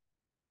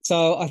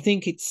 So I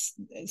think it's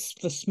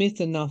for Smith,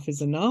 enough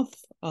is enough.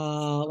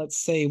 Let's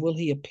see, will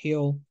he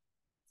appeal?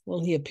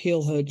 Will he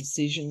appeal her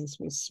decisions?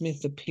 Will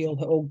Smith appeal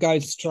her or go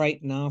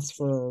straight and ask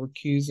for a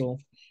recusal?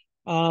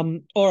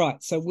 All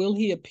right, so will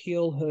he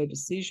appeal her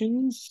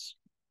decisions?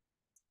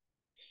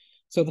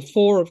 So the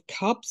Four of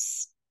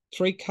Cups,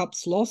 3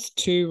 cups lost,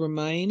 2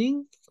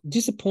 remaining.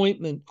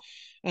 Disappointment.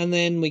 And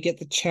then we get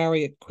the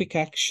Chariot, quick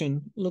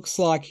action. Looks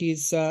like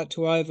he's to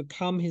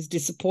overcome his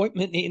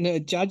disappointment in her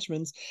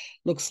judgments.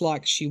 Looks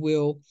like he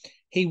will.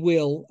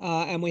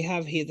 And we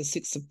have here the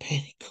 6 of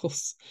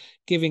Pentacles,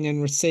 giving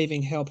and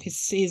receiving help.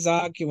 He's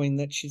arguing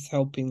that she's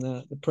helping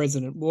the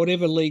president,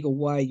 whatever legal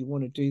way you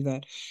want to do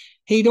that.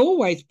 He'd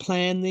always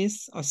planned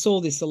this. I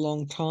saw this a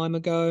long time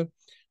ago.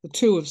 The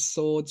 2 of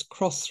Swords,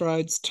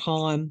 crossroads,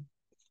 time.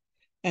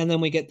 And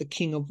then we get the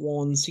King of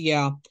Wands.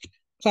 Yeah,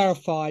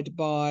 clarified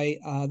by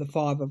the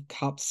 5 of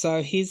Cups.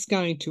 So he's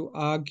going to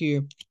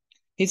argue,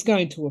 he's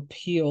going to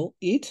appeal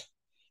it.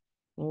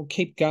 We'll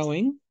keep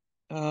going.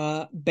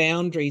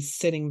 Boundaries,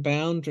 setting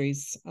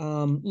boundaries.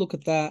 Look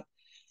at that.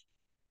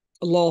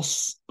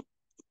 Loss,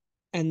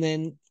 and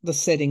then the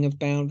setting of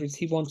boundaries.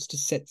 He wants to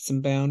set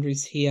some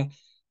boundaries here.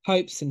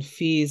 Hopes and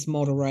fears,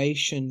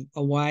 moderation,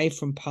 away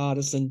from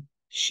partisanship.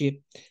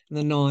 And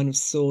the 9 of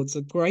Swords,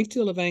 a great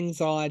deal of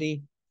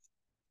anxiety.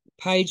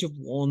 Page of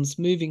Wands,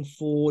 moving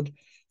forward.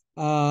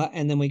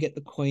 And then we get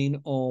the Queen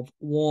of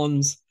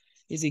Wands.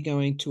 Is he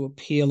going to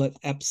appeal it?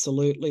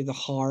 Absolutely. The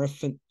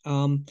Hierophant.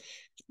 I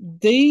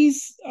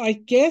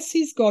guess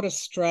he's got a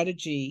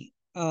strategy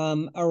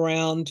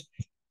around,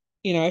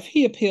 if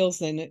he appeals,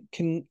 then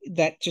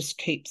that just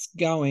keeps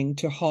going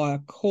to higher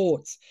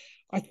courts.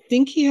 I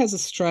think he has a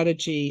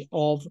strategy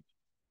of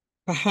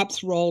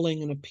perhaps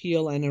rolling an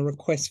appeal and a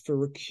request for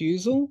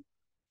recusal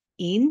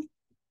in.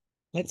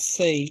 Let's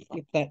see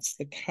if that's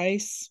the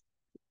case.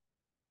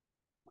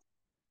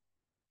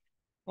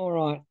 All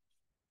right.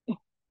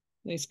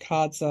 These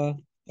cards I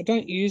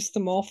don't use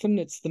them often.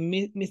 It's the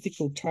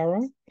mythical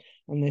tarot,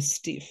 and they're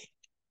stiff.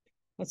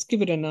 Let's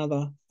give it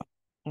another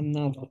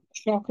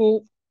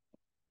shuffle.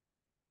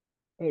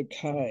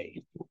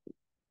 Okay.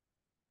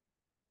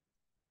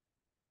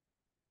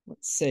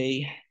 Let's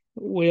see.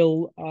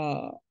 Will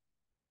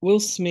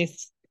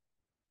Smith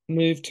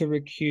move to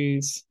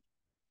recuse?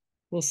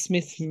 Will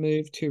Smith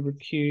move to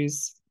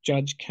recuse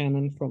Judge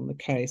Cannon from the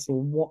case,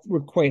 or what,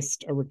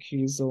 request a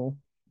recusal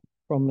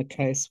from the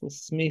case? Will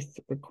Smith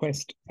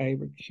request a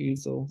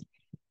recusal?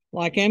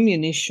 Like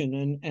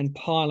ammunition and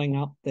piling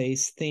up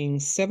these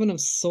things. Seven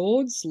of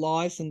Swords,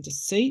 lies and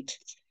deceit.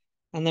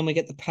 And then we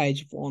get the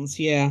Page of Wands.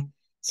 Yeah.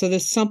 So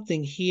there's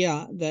something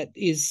here that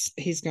is,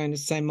 he's going to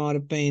say, might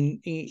have been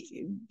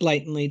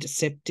blatantly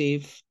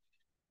deceptive.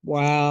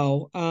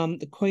 Wow.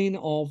 The Queen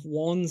of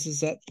Wands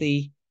is at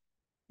the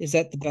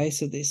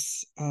base of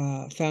this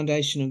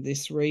foundation of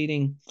this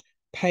reading.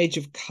 Page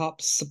of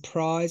Cups,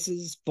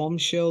 surprises,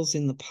 bombshells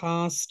in the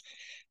past.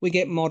 We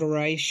get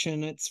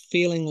moderation. It's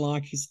feeling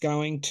like he's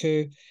going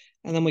to.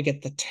 And then we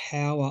get the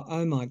Tower.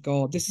 Oh my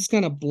God, this is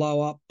going to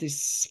blow up,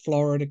 this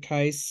Florida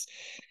case.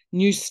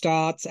 New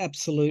starts,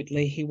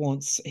 absolutely. He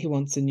wants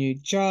a new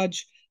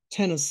judge.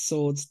 Ten of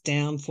Swords,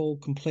 downfall,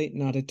 complete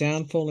and utter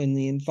downfall in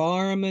the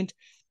environment.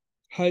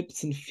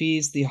 Hopes and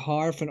fears, the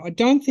Hierophant. I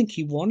don't think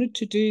he wanted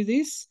to do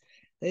this.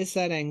 There's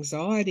that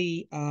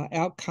anxiety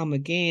outcome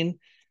again,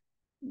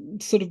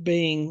 sort of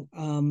being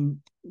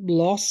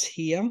loss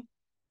here.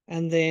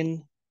 And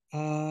then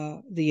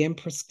the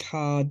Empress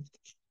card,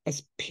 a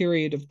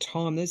period of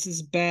time. This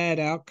is bad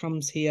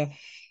outcomes here.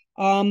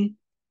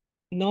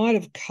 Knight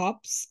of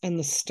Cups and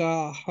the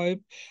Star,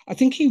 hope. I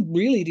think he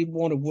really did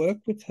want to work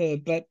with her,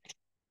 but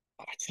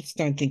I just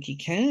don't think he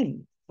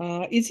can.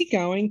 Is he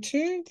going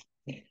to?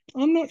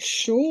 I'm not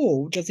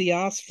sure. Does he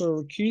ask for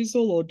a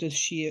recusal, or does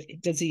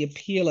he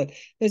appeal it?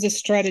 There's a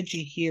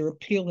strategy here: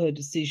 appeal her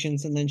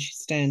decisions, and then she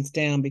stands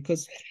down,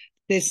 because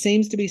there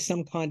seems to be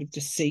some kind of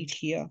deceit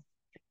here.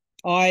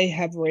 I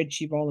have read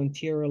she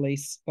voluntarily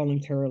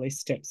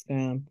steps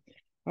down.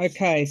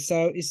 Okay,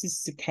 so is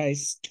this the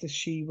case? Does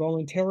she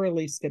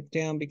voluntarily step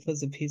down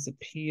because of his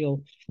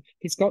appeal?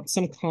 He's got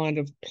some kind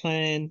of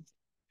plan,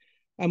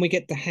 and we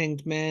get the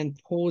Hanged Man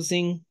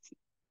pausing.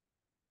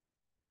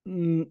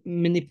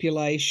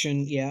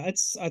 Manipulation. Yeah,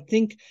 it's, I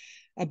think,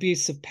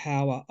 abuse of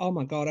power. Oh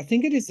my God, I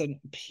think it is an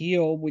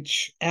appeal,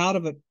 which out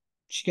of it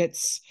she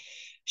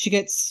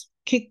gets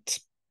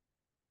kicked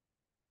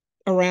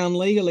around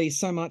legally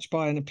so much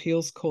by an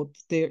appeals court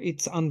there,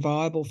 it's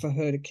unviable for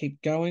her to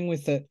keep going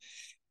with it.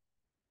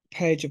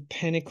 Page of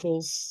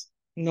Pentacles,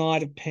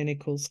 Knight of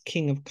Pentacles,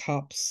 King of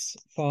Cups,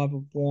 Five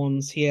of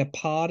Wands. Yeah,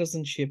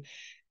 partisanship.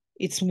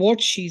 It's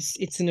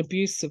an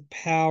abuse of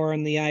power,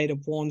 and the Eight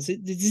of Wands.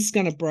 This is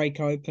going to break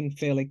open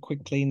fairly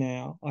quickly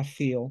now, I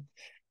feel.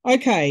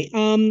 Okay,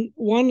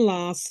 one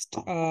last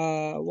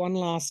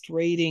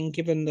reading,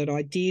 given that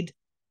I did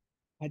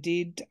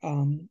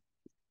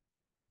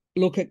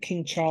look at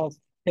King Charles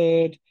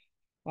III.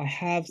 I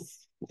have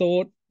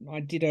thought,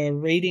 I did a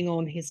reading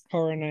on his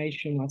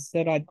coronation. I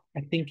said I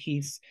think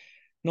he's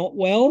not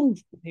well.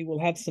 He will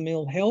have some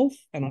ill health,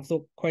 and I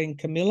thought Queen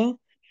Camilla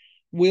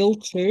will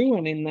too.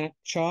 And in that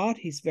chart,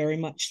 he's very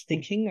much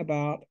thinking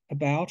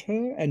about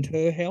her and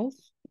her health.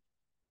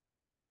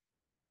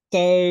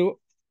 So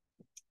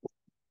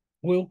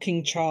will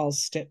King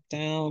Charles step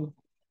down?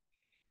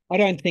 I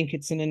don't think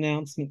it's an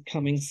announcement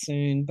coming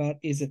soon, but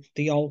is it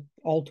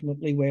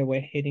ultimately where we're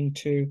heading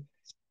to?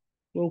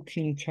 Will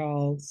King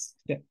Charles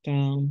step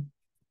down?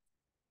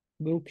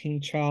 Will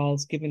King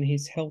Charles, given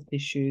his health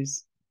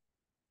issues,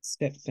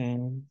 step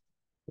down?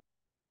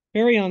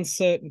 Very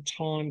uncertain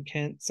time,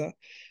 Cancer.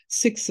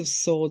 Six of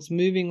Swords,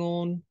 moving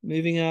on,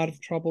 moving out of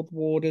troubled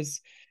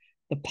waters.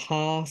 The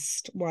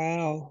past,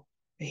 wow,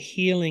 a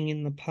healing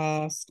in the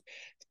past.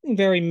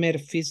 Very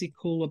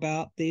metaphysical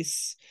about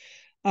this.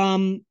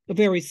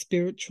 Very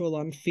spiritual,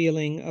 I'm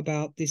feeling,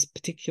 about this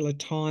particular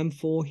time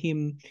for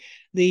him.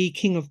 The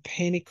King of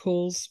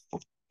Pentacles,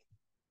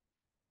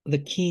 the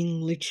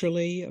king,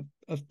 literally,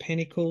 of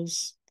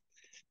Pentacles.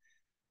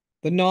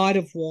 The Knight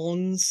of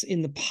Wands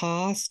in the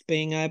past,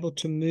 being able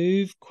to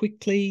move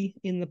quickly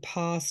in the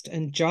past,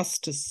 and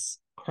Justice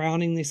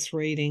crowning this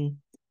reading.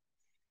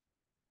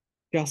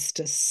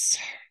 Justice.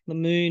 The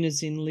moon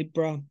is in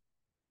Libra.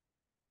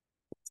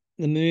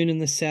 The moon in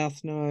the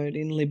South Node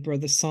in Libra,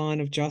 the sign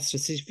of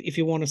justice. If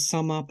you want to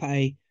sum up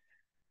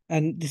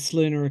this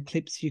lunar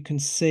eclipse, you can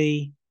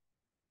see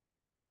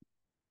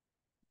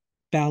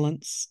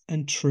balance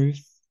and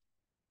truth,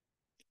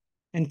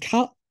 and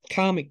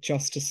karmic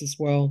justice as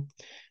well.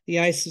 The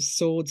Ace of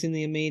Swords in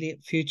the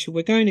immediate future.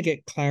 We're going to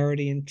get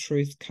clarity and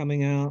truth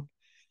coming out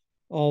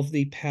of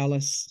the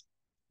palace.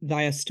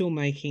 They are still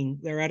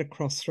they're at a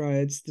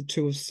crossroads. The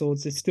Two of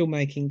Swords, they're still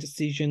making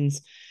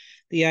decisions.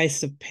 The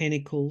Ace of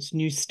Pentacles,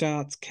 new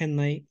starts. Can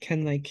they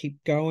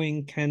keep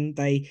going? Can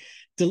they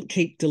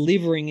keep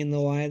delivering in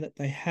the way that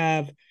they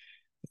have?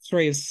 The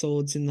Three of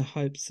Swords in the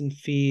hopes and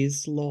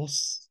fears,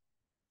 loss.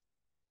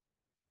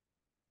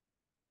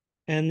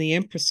 And the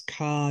Empress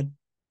card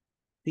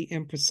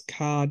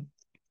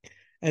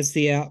as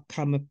the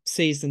outcome, a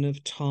season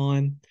of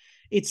time.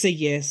 It's a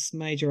yes,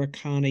 major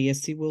arcana.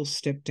 Yes, he will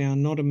step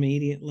down, not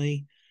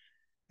immediately.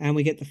 And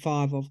we get the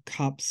Five of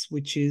Cups,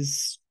 which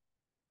is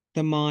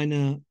the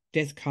minor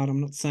death card.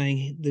 I'm not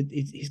saying that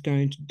he's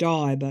going to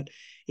die, but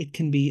it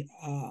can be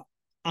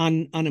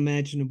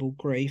unimaginable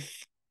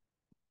grief.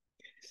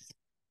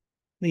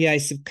 The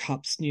Ace of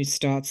Cups, new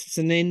starts. It's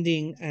an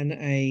ending and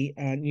a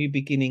new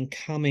beginning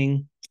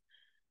coming.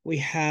 We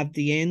have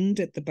the end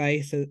at the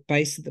base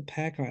of the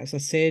pack. As I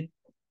said,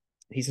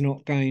 he's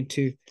not going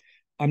to,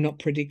 I'm not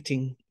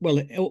predicting,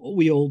 well,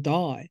 we all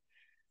die,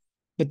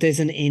 but there's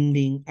an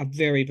ending, a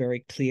very,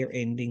 very clear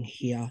ending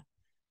here.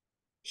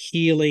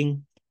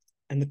 Healing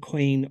and the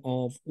Queen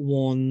of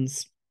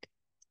Wands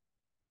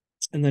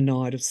and the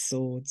Knight of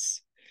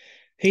Swords.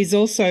 He's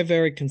also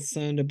very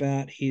concerned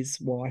about his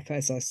wife,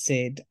 as I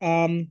said.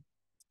 And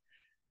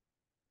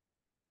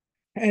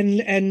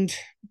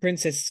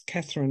Princess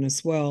Catherine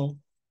as well,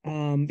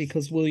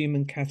 because William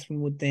and Catherine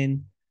would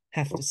then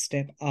have to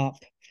step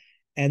up.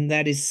 And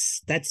that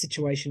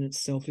situation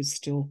itself is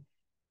still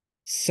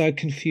so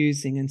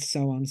confusing and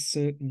so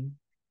uncertain.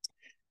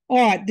 All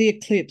right, the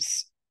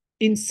eclipse.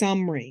 In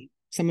summary,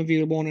 some of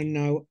you want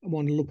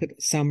to look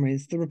at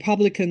summaries. The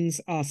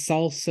Republicans are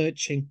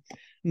soul-searching.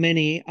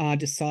 Many are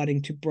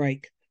deciding to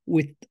break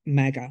with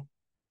MAGA.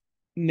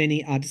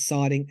 Many are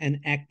deciding and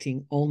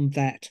acting on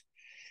that.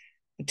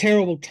 A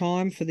terrible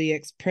time for the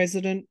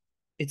ex-president.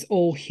 It's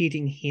all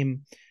hitting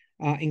him,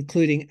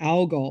 including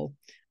Algol,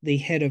 the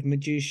head of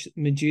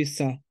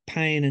Medusa,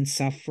 pain and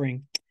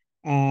suffering,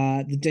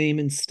 the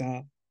demon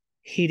star,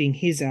 hitting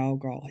his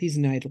Algol, his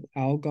natal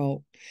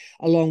Algol,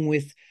 along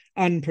with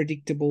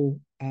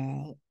unpredictable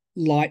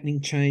lightning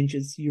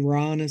changes,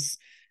 Uranus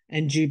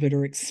and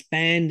Jupiter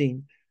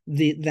expanding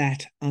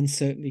that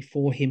uncertainty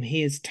for him.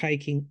 He is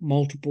taking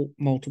multiple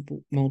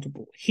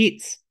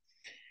hits.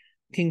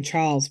 King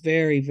Charles,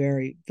 very,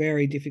 very,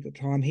 very difficult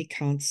time. He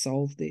can't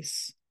solve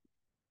this.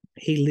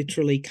 He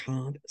literally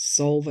can't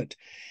solve it.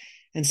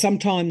 And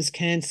sometimes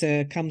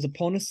cancer comes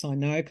upon us, I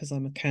know, because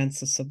I'm a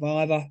cancer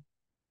survivor,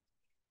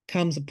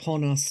 comes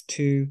upon us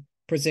to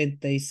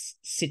present these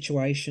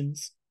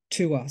situations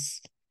to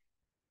us.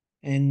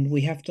 And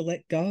we have to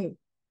let go.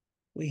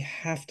 We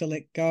have to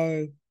let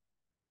go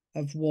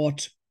of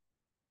what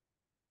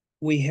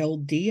we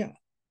held dear.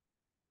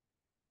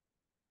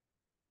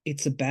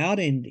 It's about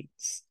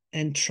endings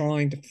and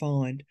trying to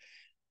find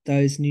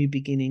those new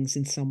beginnings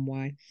in some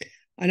way.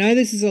 I know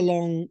this is a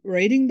long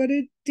reading, but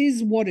it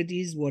is what it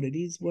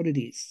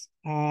is.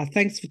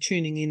 Thanks for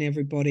tuning in,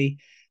 everybody.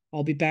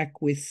 I'll be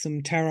back with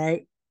some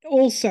tarot.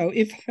 Also,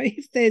 if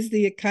there's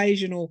the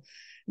occasional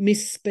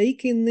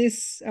misspeak in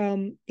this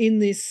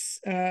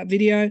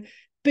video,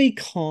 be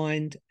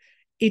kind.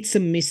 It's a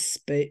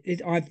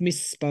misspeak. I've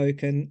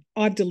misspoken.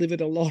 I've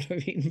delivered a lot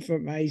of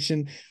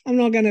information. I'm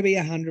not going to be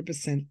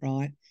 100%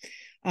 right.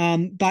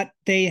 But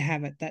there you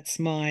have it. That's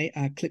my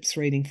eclipse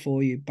reading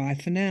for you. Bye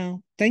for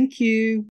now. Thank you.